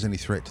don't think there's any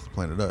threat to the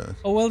planet Earth.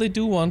 Oh, well, they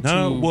do want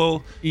No, to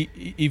well-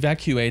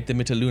 evacuate the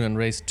Metalunan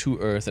race to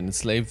Earth and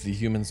enslave the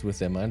humans with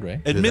their mind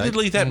ray.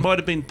 Admittedly, that might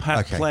have been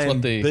Okay. plan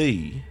What they-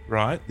 B,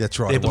 right? That's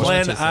right. Their it was.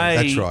 plan A.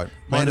 That's right.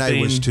 might Plan have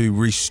A was been- to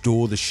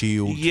restore the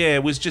shield. Yeah,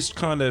 it was just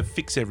kind of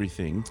fix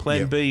everything.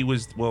 Plan Yeah. B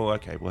was, well,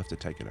 okay, we'll have to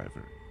take it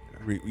over.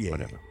 Yeah.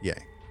 Whatever. Yeah.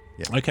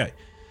 Okay,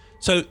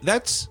 so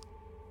that's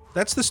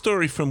the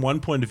story from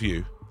one point of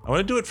view. I want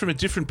to do it from a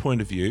different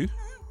point of view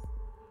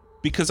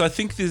because I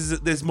think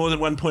there's more than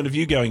one point of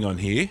view going on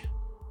here,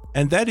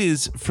 and that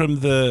is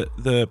from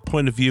the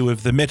point of view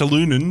of the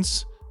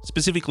Metalunans,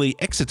 specifically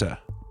Exeter.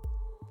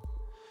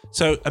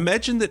 So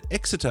imagine that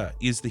Exeter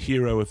is the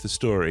hero of the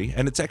story,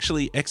 and it's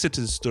actually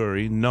Exeter's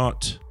story,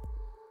 not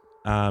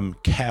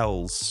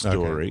Cal's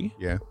story.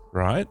 Okay. Yeah.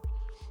 Right?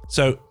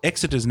 So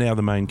Exeter's now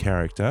the main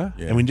character,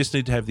 Yeah. and we just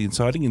need to have the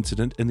inciting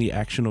incident and the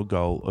action or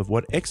goal of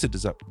what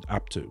Exeter's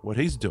up to, what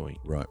he's doing.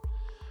 Right.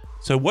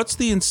 So what's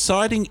the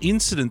inciting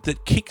incident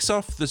that kicks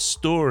off the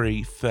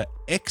story for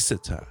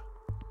Exeter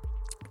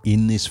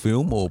In this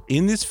film, or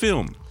in this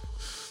film?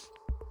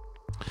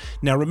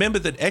 Now remember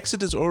that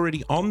Exeter's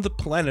already on the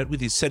planet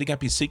with his setting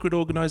up his secret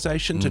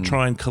organization to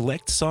try and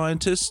collect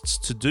scientists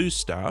to do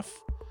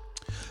stuff.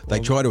 they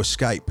try to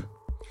escape.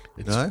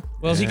 No.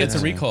 Well, he gets a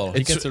recall.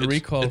 He gets a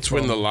recall. It's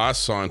when the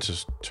last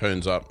scientist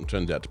turns up and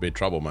turns out to be a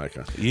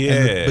troublemaker.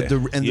 Yeah. But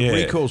the yeah.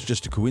 recall's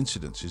just a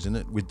coincidence, isn't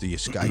it? With the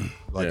escape,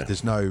 like Yeah.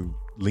 there's no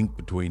link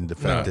between the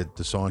fact No. that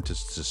the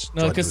scientists just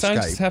No, tried to because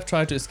scientists escape. have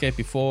tried to escape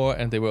before,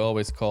 and they were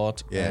always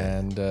caught. Yeah.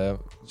 And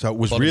So it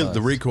was real. The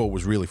Bottomized. recall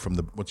was really from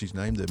the what's his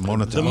name, the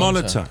monitor. The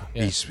monitor.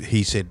 Yeah.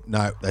 He said,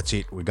 "No, that's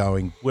it. We're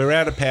going. We're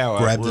out of power.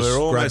 Grab We're grab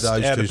almost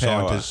those out two of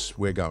power. scientists.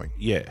 We're going."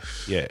 Yeah,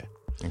 yeah.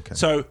 Okay.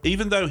 So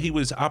even though he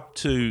was up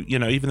to,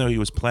 even though he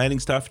was planning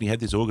stuff and he had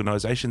this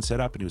organization set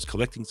up and he was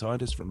collecting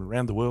scientists from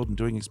around the world and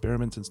doing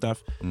experiments and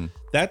stuff,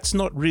 that's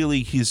not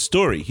really his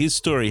story. His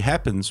story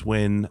happens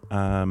when,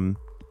 when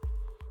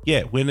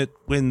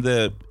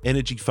the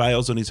energy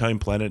fails on his home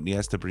planet and he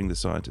has to bring the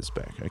scientists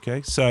back.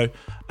 Okay, so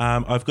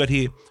I've got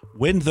here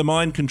when the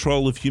mind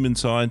control of human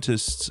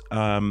scientists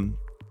on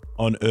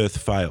Earth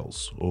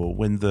fails, or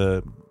when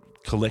the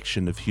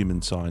collection of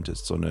human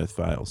scientists on Earth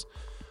fails.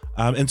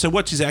 And so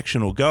what's his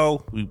action or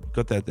goal? We've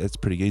got that. That's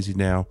pretty easy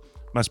now.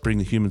 Must bring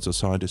the humans or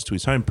scientists to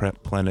his home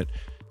planet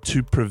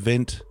to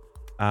prevent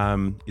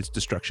its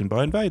destruction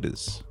by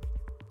invaders.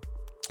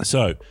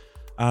 So,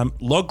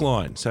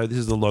 logline. So this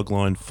is the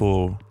logline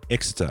for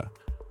Exeter.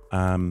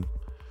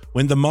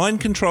 When the mind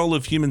control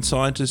of human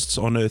scientists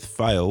on Earth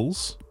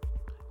fails,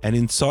 an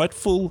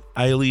insightful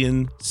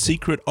alien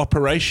secret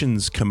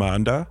operations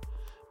commander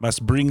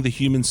must bring the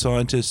human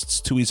scientists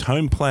to his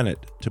home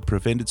planet to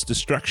prevent its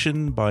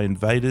destruction by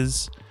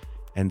invaders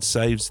and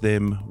saves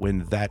them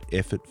when that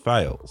effort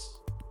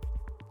fails.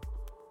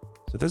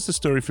 So that's the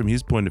story from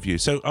his point of view.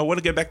 So I want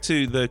to go back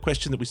to the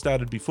question that we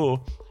started before.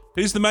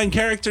 Who's the main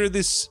character of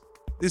this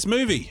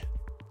movie?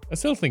 I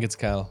still think it's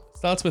Cal.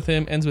 Starts with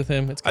him, ends with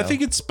him. It's Cal. I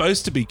think it's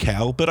supposed to be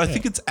Cal, but I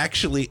think it's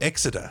actually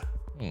Exeter.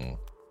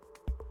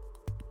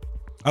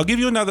 I'll give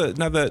you another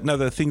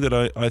thing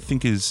that I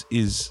think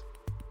is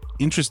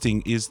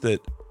interesting is that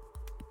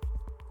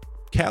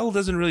Cal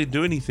doesn't really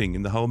do anything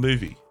in the whole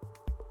movie.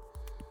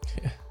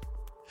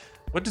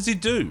 What does he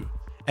do?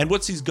 And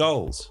what's his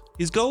goals?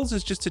 His goals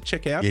is just to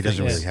check out. He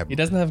doesn't things. really have. He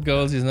doesn't have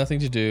goals. He has nothing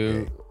to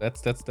do.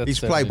 That's He's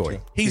Playboy.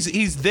 true.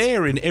 He's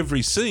there in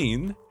every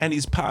scene and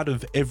he's part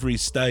of every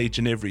stage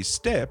and every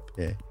step.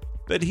 Yeah.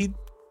 But he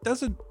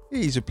doesn't.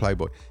 He's a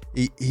Playboy.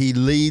 He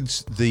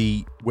leads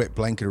the wet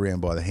blanket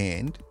around by the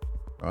hand,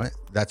 right?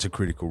 That's a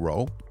critical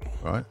role,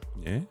 right?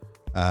 Yeah.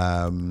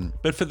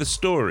 But for the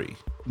story,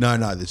 No,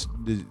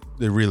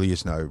 there really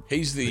is no.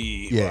 He's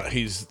the Yeah.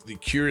 he's the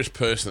curious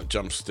person that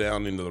jumps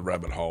down into the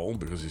rabbit hole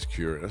because he's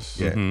curious.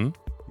 Yeah.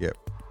 Yep.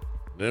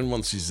 Then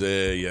once he's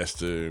there, he has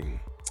to.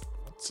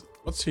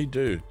 What's he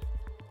do?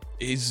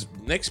 His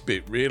next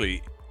bit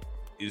really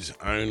is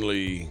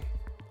only.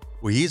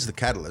 Well, he is the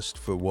catalyst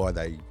for why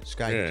they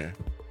escaped. Yeah.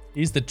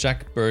 He's the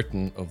Jack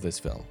Burton of this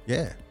film.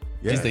 Yeah.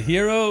 Yeah. He's the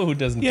hero who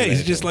doesn't. yeah, do he's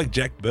anything. just like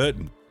Jack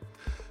Burton.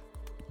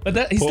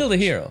 But he's still the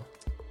hero.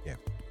 Yeah.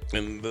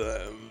 And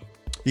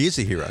He is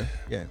a hero.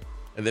 Yeah.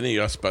 and then he,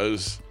 I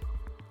suppose,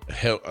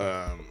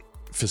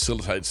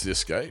 facilitates the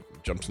escape.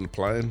 Jumps in the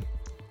plane.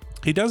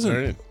 He doesn't.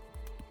 Yeah.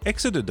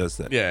 Exeter does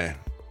that. Yeah.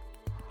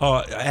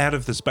 Oh, out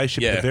of the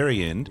spaceship at the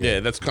very end.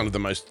 Yeah, that's kind of the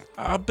most.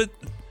 But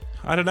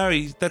I don't know.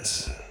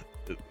 It's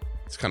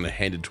kind of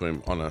handed to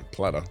him on a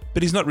platter.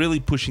 But he's not really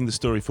pushing the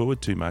story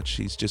forward too much.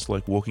 He's just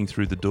like walking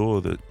through the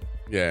door. That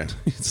Yeah.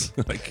 it's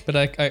like But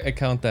I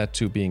count that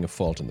to being a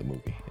fault in the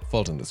movie, a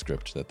fault in the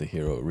script, that the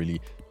hero really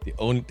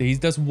he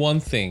does one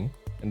thing,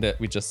 and that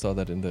we just saw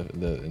that in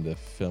the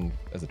film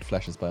as it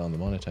flashes by on the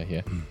monitor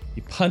here.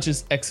 He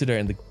punches Exeter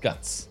in the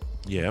guts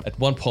yeah. at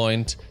one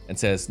point and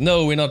says,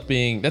 "No,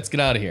 let's get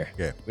out of here.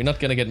 Yeah. We're not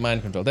gonna get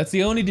mind control." That's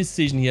the only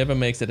decision he ever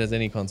makes that has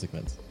any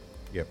consequence,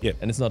 Yep. Yep.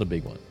 and it's not a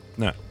big one.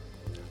 No.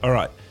 All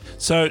right.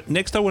 So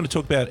next, I want to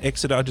talk about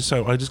Exeter. I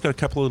just got a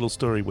couple of little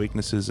story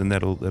weaknesses, and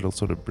that'll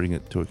sort of bring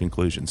it to a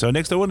conclusion. So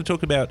next, I want to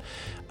talk about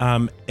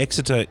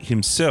Exeter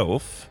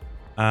himself.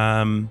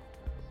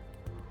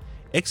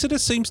 Exeter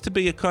seems to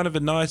be a kind of a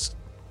nice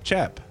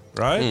chap,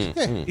 right?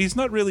 He's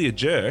not really a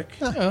jerk.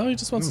 Oh, he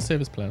just wants to save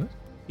his planet.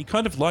 He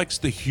kind of likes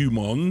the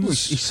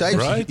humans. He saves.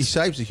 right? He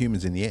saves the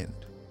humans in the end.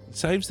 He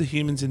saves the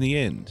humans in the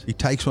end. He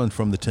takes one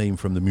from the team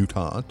from the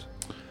mutant.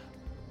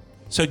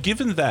 So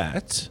given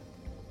that,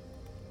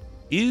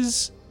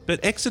 but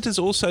Exeter's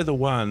also the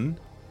one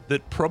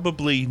that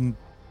probably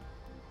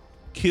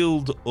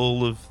killed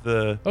all of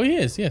the Oh, he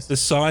is. Yes.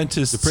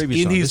 scientists The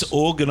previous in his scientists.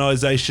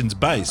 organization's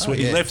base, where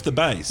he yeah. left the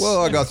base.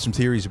 Well, I got some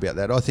theories about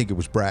that. I think it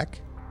was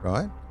Brack,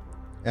 right?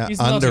 He's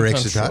Under not in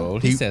Exeter. control.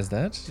 He says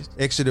that.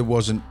 Exeter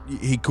wasn't.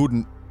 He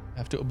couldn't.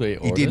 Have to obey He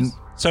orders. didn't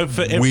so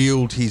for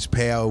wield his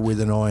power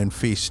with an iron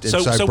fist, and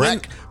so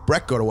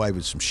Brack got away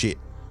with some shit.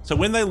 so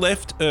when they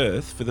left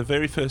Earth for the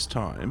very first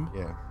time,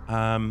 Yeah.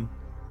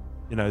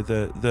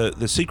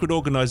 the secret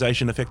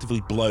organization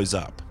effectively blows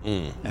up,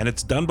 and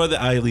it's done by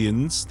the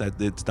aliens. That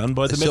it's done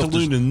by the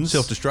Metalunans.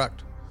 Self-destruct.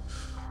 Do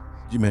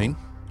you mean?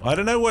 I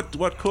don't know what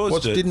caused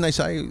What it. didn't they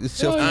say? It's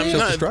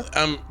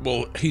self-destruct.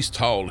 Well, he's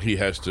told he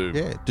has to.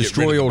 Yeah, get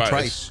destroy rid of all the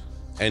base,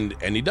 trace.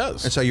 and he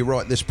does, And so you're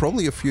right. There's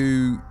probably a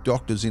few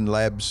doctors in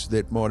labs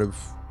that might have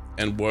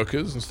and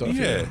workers and stuff.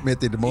 Yeah. met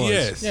their demise.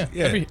 Yes. Yeah.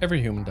 Yeah.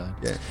 Every human died.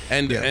 Yeah.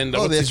 And Yeah. and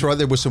Oh, what's that's his- right.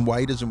 There were some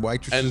waiters and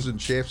waitresses and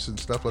chefs and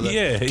stuff like that.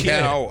 Yeah,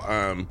 Cal,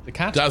 The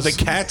cat? does the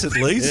cat at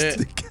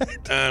least.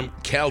 Yeah.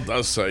 Cal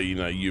does say,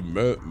 you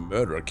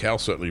murderer. Cal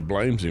certainly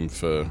blames him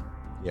for.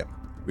 Yeah.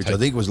 Which I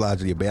think was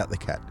largely about the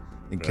cat.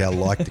 And Cal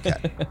liked the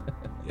cat.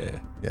 Yeah.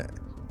 Yeah.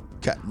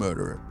 Cat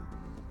murderer.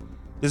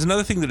 There's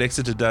another thing that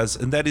Exeter does,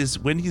 and that is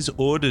when he's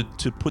ordered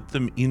to put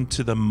them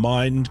into the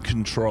mind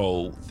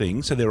control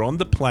thing. So they're on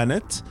the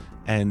planet,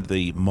 and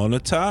the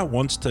Monitor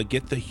wants to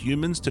get the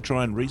humans to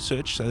try and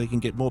research so they can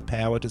get more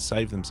power to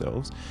save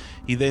themselves.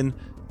 He then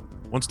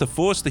wants to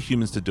force the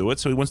humans to do it,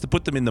 so he wants to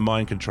put them in the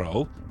mind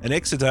control. And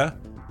Exeter,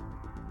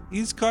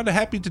 he's kind of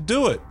happy to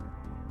do it.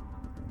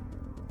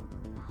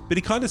 But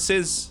he kind of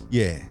says...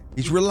 Yeah.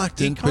 He's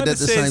reluctant, He but kinda at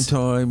the says- same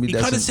time, he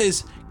kind of doesn't.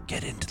 says,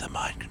 get into the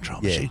mind control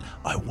Yeah. machine,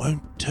 I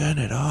won't turn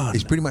it on.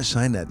 He's pretty much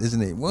saying that,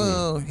 isn't he?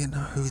 Well,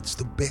 it's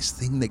the best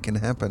thing that can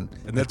happen.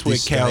 And that's at where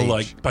this Cal stage.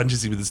 like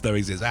punches him in the stomach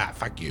and says,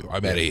 fuck you,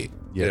 I'm out of here.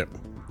 Yeah.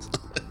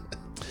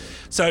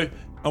 So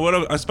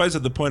I suppose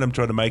that the point I'm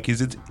trying to make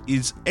is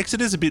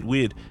Exeter's a bit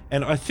weird,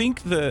 and I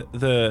think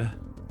the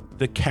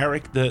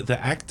character, the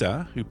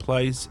actor who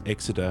plays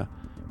Exeter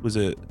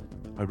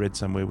I read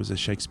somewhere was a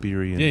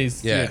Shakespearean, Yeah,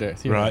 he's Yeah.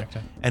 theater right?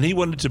 actor. And he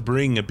wanted to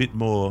bring a bit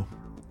more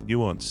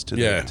nuance to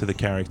the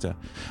character,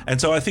 and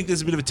so I think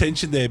there's a bit of a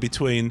tension there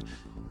between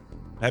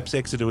perhaps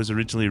Exeter was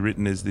originally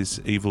written as this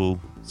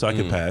evil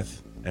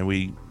psychopath, and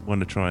we want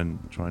to try and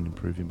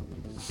improve him.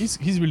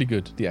 He's really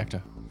good, the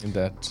actor, in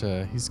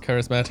that he's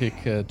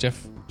charismatic.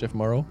 Jeff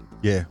Morrow.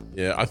 Yeah.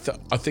 Yeah, I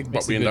think what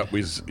Makes we it end good. up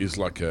with is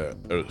like a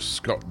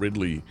Scott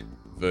Ridley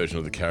version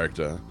of the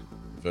character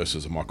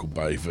versus a Michael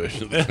Bay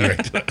version of the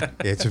character.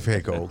 Yeah, it's a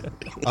fair call.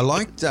 I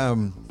liked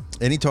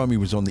anytime he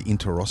was on the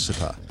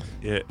Interocitor,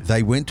 Yeah.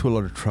 they went to a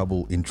lot of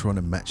trouble in trying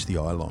to match the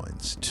eye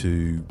lines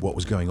to what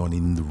was going on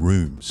in the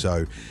room.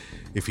 So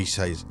if he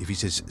says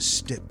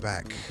step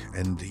back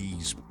and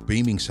he's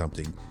beaming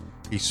something,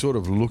 he's sort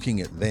of looking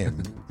at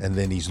them and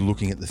then he's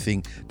looking at the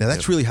thing. Now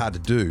that's really hard to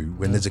do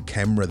when there's a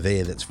camera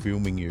there that's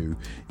filming you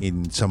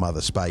in some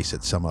other space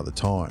at some other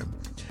time.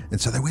 And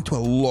so they went to a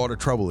lot of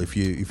trouble. If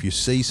you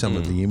see some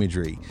of the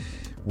imagery,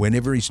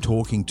 whenever he's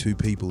talking to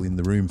people in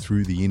the room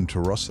through the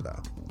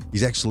Interocitor,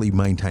 he's actually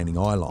maintaining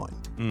eye line.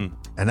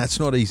 And that's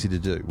not easy to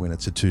do when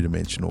it's a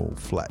two-dimensional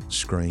flat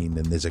screen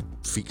and there's a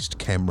fixed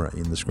camera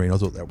in the screen. I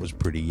thought that was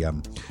pretty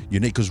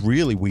unique because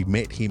really we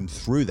met him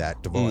through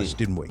that device,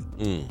 didn't we?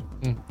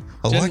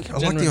 I like the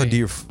Generally-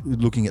 idea of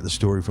looking at the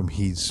story from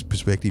his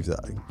perspective,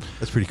 though.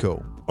 That's pretty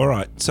cool. All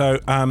right, so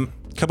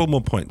couple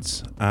more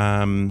points.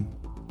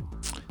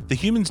 The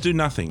humans do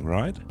nothing,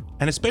 right?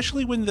 And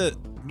especially when the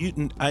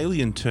mutant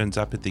alien turns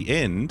up at the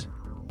end,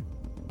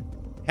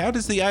 how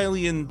does the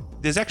alien...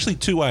 There's actually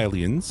two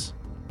aliens,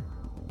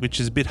 which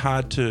is a bit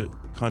hard to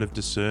kind of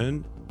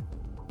discern.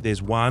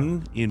 There's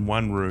one in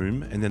one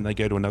room, and then they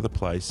go to another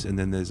place, and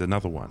then there's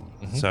another one.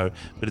 So,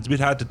 but it's a bit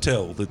hard to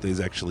tell that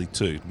there's actually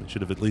two. He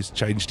should have at least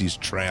changed his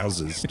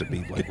trousers to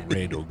be like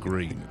red or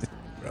green,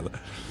 rather.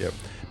 Yep.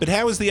 But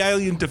how is the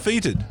alien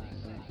defeated?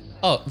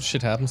 Oh,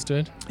 shit happens to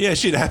it. Yeah,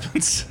 shit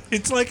happens.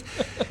 It's like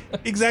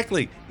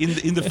exactly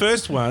in the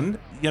first one,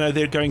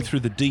 they're going through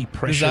the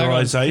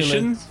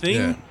depressurization thing,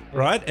 Yeah.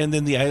 right? And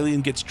then the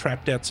alien gets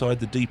trapped outside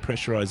the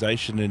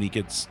depressurization, and he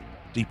gets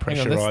Hang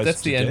depressurized. on,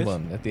 that's the to end death.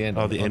 one. At the end,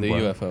 Oh, the on end the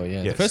one. UFO.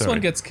 Yeah, Yeah, the first sorry. one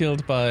gets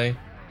killed by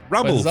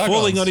Rubble by the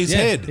falling Zargons. on his Yeah,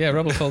 head. Yeah,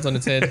 rubble falls on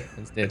its head.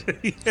 It's dead.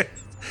 Yeah.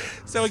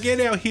 So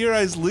again, our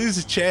heroes lose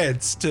a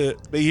chance to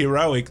be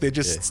heroic. They're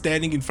just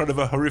standing in front of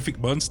a horrific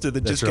monster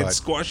that That's just right. gets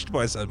squashed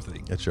by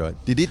something. That's right.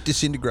 Did it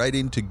disintegrate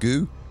into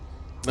goo?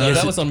 No,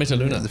 that was on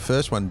Metaluna. The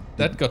first one,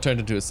 That got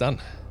turned into a sun.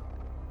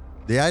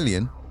 the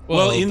alien.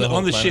 Well, whole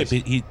on the planet.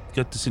 ship, he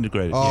got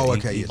disintegrated. Oh, Yeah,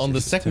 okay, yes. On the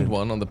yes, second turned-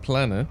 one, on the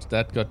planet,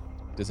 that got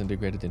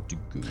disintegrated into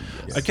goo.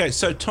 Yes. Okay,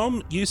 so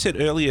Tom, you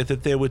said earlier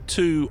that there were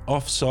two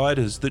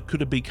offsiders that could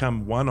have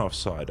become one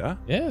offsider.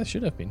 Yeah, it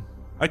should have been.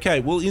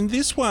 Okay, well, in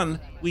this one,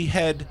 we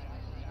had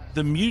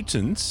the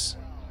mutants,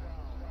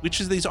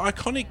 which is these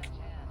iconic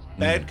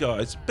bad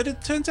guys, but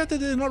it turns out that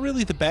they're not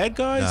really the bad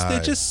guys. No.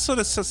 They're just sort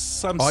of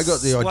some I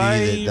got the idea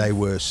slave- that they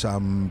were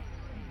some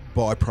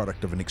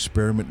byproduct of an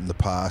experiment in the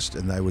past,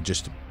 and they were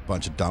just a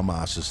bunch of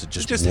dumbasses that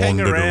just hang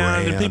wandered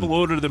around, and people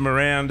ordered them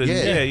around. And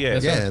Yeah, yeah.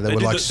 yeah, they were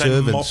did like the same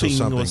servants or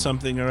mopping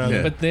something. or other.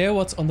 Yeah. But there,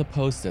 what's on the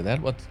poster?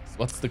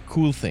 What's the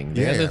cool thing?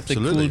 Yeah, That's the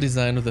absolutely. cool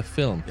design of the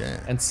film. Yeah.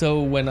 And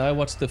so when I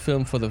watched the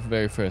film for the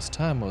very first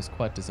time, I was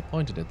quite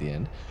disappointed at the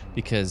end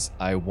because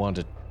I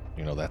wanted,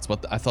 that's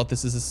what I thought.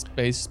 This is a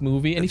space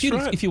movie. And That's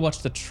right. if you watch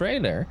the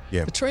trailer,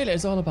 Yeah. the trailer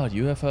is all about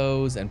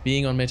UFOs and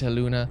being on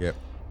Metaluna. Yep.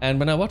 And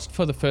when I watched it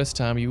for the first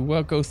time, you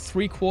will go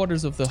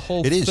 3/4 of the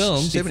whole It is,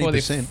 film before they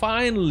 70%.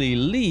 finally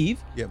leave.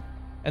 Yep.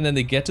 And then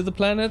they get to the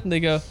planet and they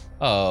go,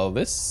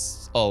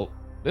 this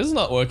is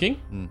not working.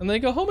 And they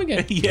go home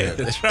again. Yeah,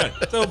 that's right.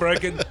 It's all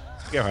broken.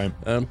 Go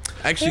home.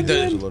 Actually,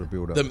 There's a lot of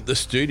build-up. the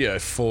studio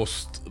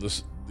forced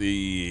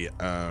the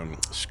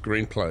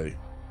screenplay,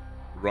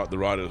 the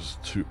writers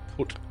to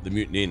put the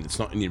mutant in. It's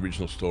not in the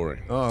original story.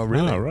 Oh,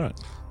 really? Oh, right.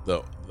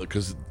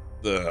 Because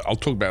I'll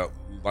talk about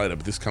it later,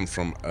 but this comes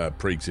from a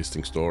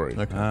pre-existing story.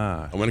 Okay.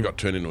 And when it got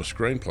turned into a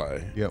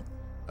screenplay, Yep.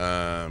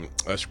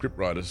 our script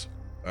writers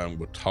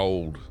were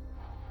told to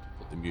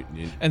put the mutant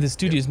in. And the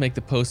studios make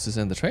the posters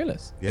and the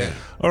trailers. Yeah.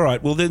 All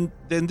right. Well, then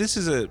this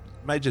is a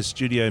major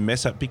studio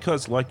mess up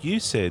because, like you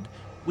said,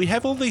 we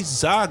have all these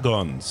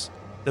Zargons.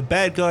 The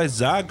bad guy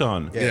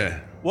Zargon. Yeah.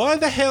 Why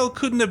the hell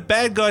couldn't a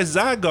bad guy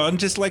Zargon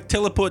just like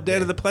teleport down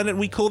to the planet and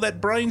we call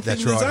that brain thing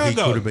That's the right. He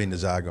Zargon? could have been the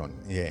Zargon.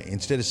 Yeah.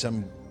 Instead of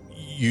some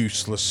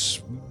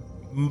useless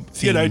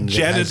thing that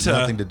janitor. has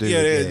nothing to do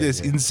yeah, with this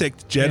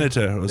insect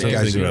janitor or that something.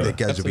 goes, or other. that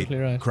goes a Absolutely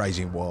bit right.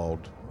 crazy and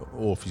wild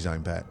off his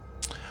own bat.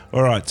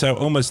 All right, so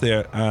almost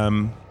there.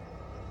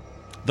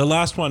 The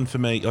last one for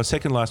me, or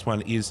second last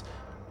one, is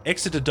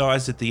Exeter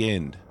dies at the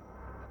end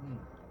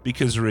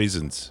because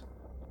reasons.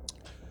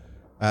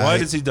 Why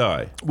does he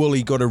die? Well,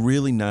 he got a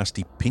really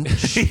nasty pinch.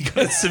 He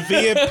got a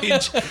severe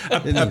pinch.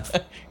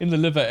 In the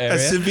liver area. A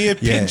severe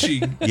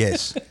pinching.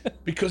 Yes.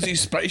 Because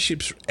his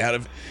spaceship's out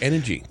of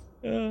energy.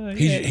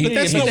 Yeah, But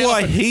that's not they why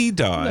offered- he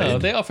died. No,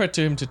 they offered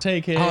to him to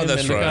take him Oh,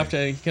 that's and look right.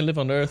 after he can live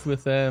on Earth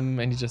with them,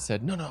 and he just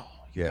said, no.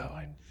 Yeah.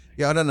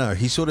 Yeah, I don't know.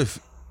 He sort of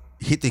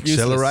hit the Useless.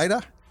 accelerator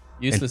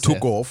Useless and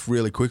took death. off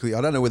really quickly. I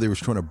don't know whether he was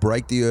trying to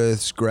break the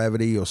Earth's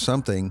gravity or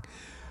something,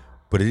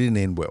 but it didn't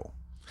end well.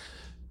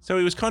 So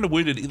he was kind of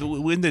wounded.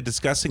 When they're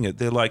discussing it,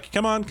 they're like,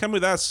 come on, come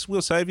with us.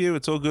 We'll save you.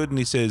 It's all good. And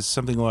he says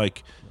something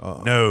like,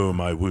 no,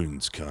 my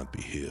wounds can't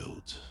be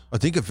healed. I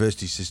think at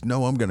first he says,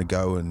 no, I'm going to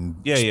go and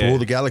Yeah, explore yeah.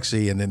 the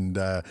galaxy. And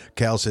then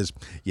Cal says,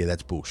 yeah,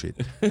 that's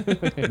bullshit.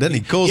 Then he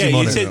calls Yeah, him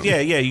on you it. said,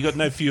 yeah, you got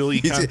no fuel.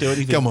 You He can't said, do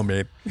anything. Come on,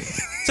 man.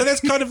 So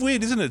that's kind of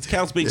weird, isn't it?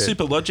 Cal's being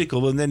super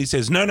logical. And then he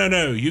says, no,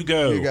 you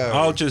go. You go.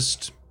 I'll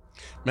just...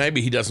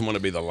 Maybe he doesn't want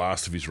to be the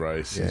last of his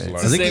race. He's Yeah.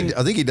 like-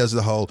 I think he does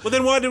the whole, Well,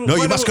 then why do... no, why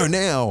you do- must go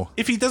now.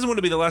 If he doesn't want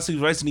to be the last of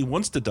his race and he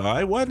wants to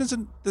die, why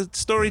doesn't the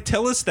story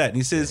tell us that? And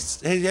he says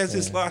he has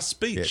this last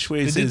speech where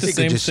he They did says, the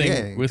same Just, thing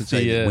yeah, with could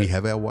say, the we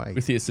have our way.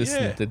 with the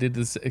assistant. Yeah. They did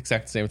this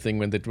exact same thing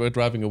when they were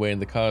driving away in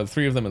the car, the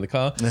three of them in the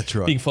car. That's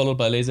right. Being followed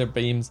by laser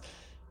beams.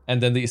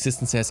 And then the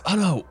assistant says, oh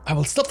no, I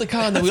will stop the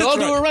car and then we'll all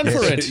do a run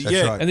for it. That's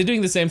Yeah. right. And they're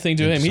doing the same thing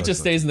to him. He just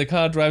Precisely. stays in the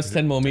car, drives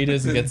 10 more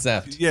meters and gets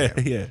zapped.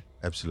 yeah.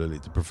 Absolutely.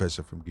 The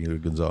professor from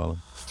Gilligan's Island.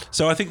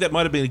 So I think that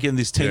might have been, again,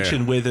 this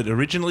tension Yeah. where that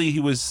originally he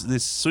was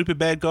this super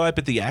bad guy,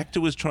 but the actor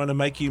was trying to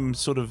make him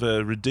sort of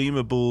a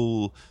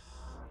redeemable,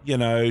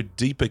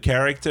 deeper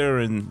character.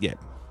 And yeah.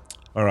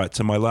 All right,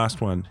 so my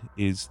last one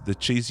is the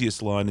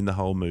cheesiest line in the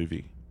whole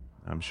movie.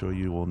 I'm sure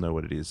you all know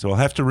what it is. So I'll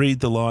have to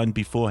read the line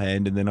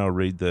beforehand, and then I'll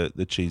read the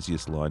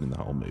cheesiest line in the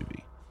whole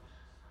movie.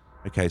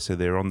 Okay, so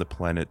they're on the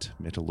planet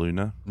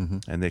Metaluna,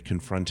 and they're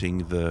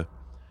confronting the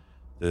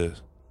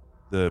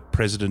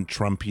President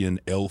Trumpian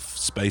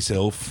space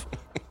elf,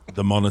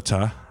 the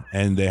Monitor,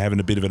 and they're having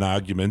a bit of an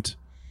argument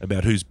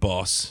about who's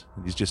boss.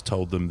 And he's just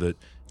told them that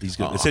he's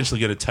essentially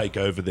going to take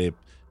over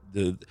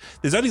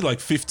there's only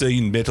like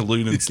 15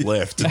 Metalunans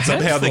left, and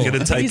somehow they're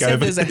going to He take said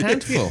over. there's a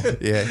handful.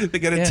 Yeah. They're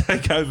going to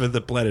take over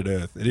the planet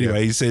Earth. And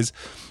anyway, he says,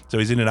 so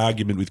he's in an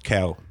argument with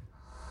Cal,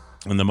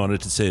 and the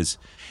Monitor says,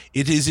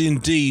 it is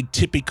indeed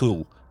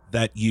typical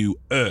that you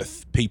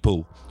Earth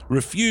people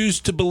refuse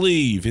to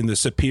believe in the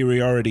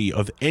superiority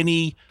of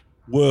any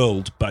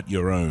world but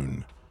your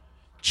own.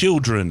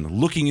 Children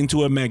looking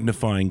into a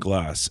magnifying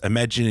glass,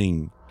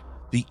 imagining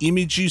the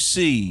image you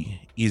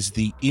see is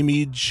the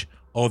image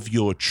of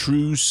your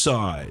true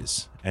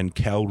size. And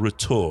Cal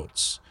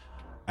retorts,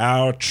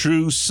 our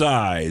true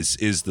size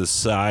is the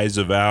size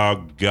of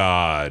our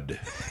God.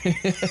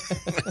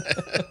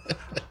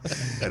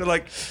 And I'm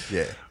like,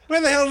 Yeah.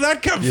 where the hell did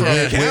that come from,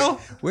 Cal?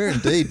 Where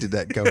indeed did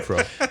that come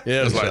from?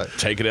 Yeah, it was That's like, right.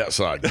 take it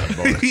outside.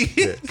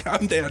 Boy.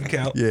 Calm down,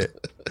 Cal. Yeah.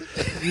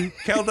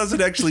 Cal doesn't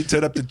actually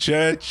turn up to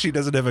church. He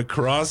doesn't have a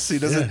cross. He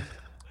doesn't.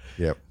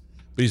 Yep.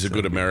 But he's a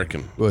good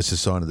American. Well, it's a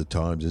sign of the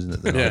times, isn't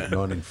it? The Yeah.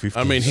 1950s.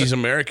 I mean, he's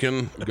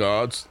American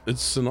gods.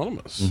 It's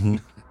synonymous.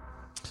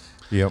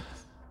 Yep.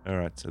 All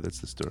right, so that's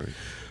the story.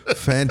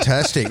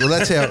 Fantastic. Well,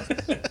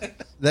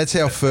 that's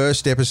our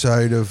first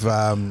episode of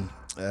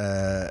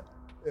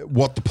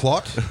What the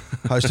Plot,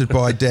 hosted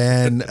by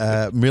Dan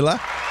Miller.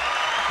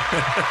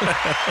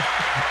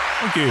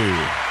 Thank you.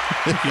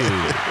 Thank you.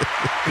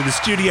 To the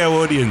studio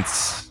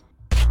audience.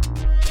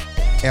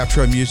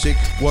 Outro music,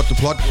 What the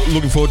Plot.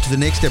 Looking forward to the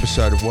next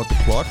episode of What the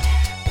Plot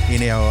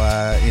in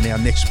our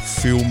next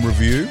film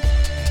review.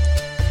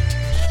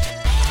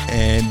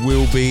 And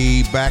we'll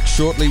be back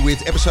shortly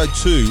with episode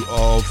 2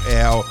 of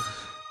our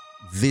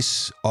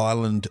This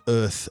Island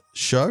Earth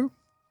show.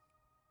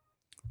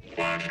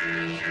 What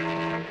is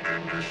your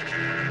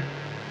industry?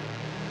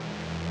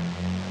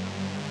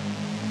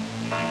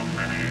 How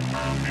many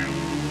of you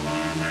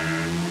are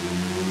there?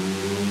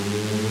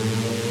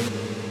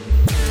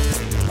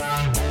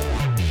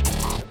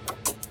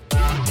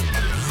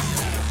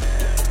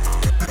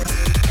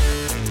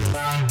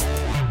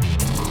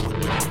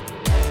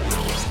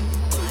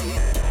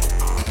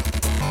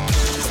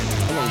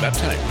 How long did that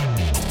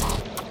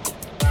take?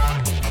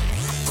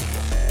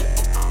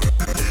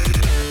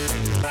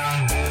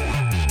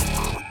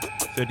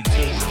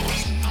 $32.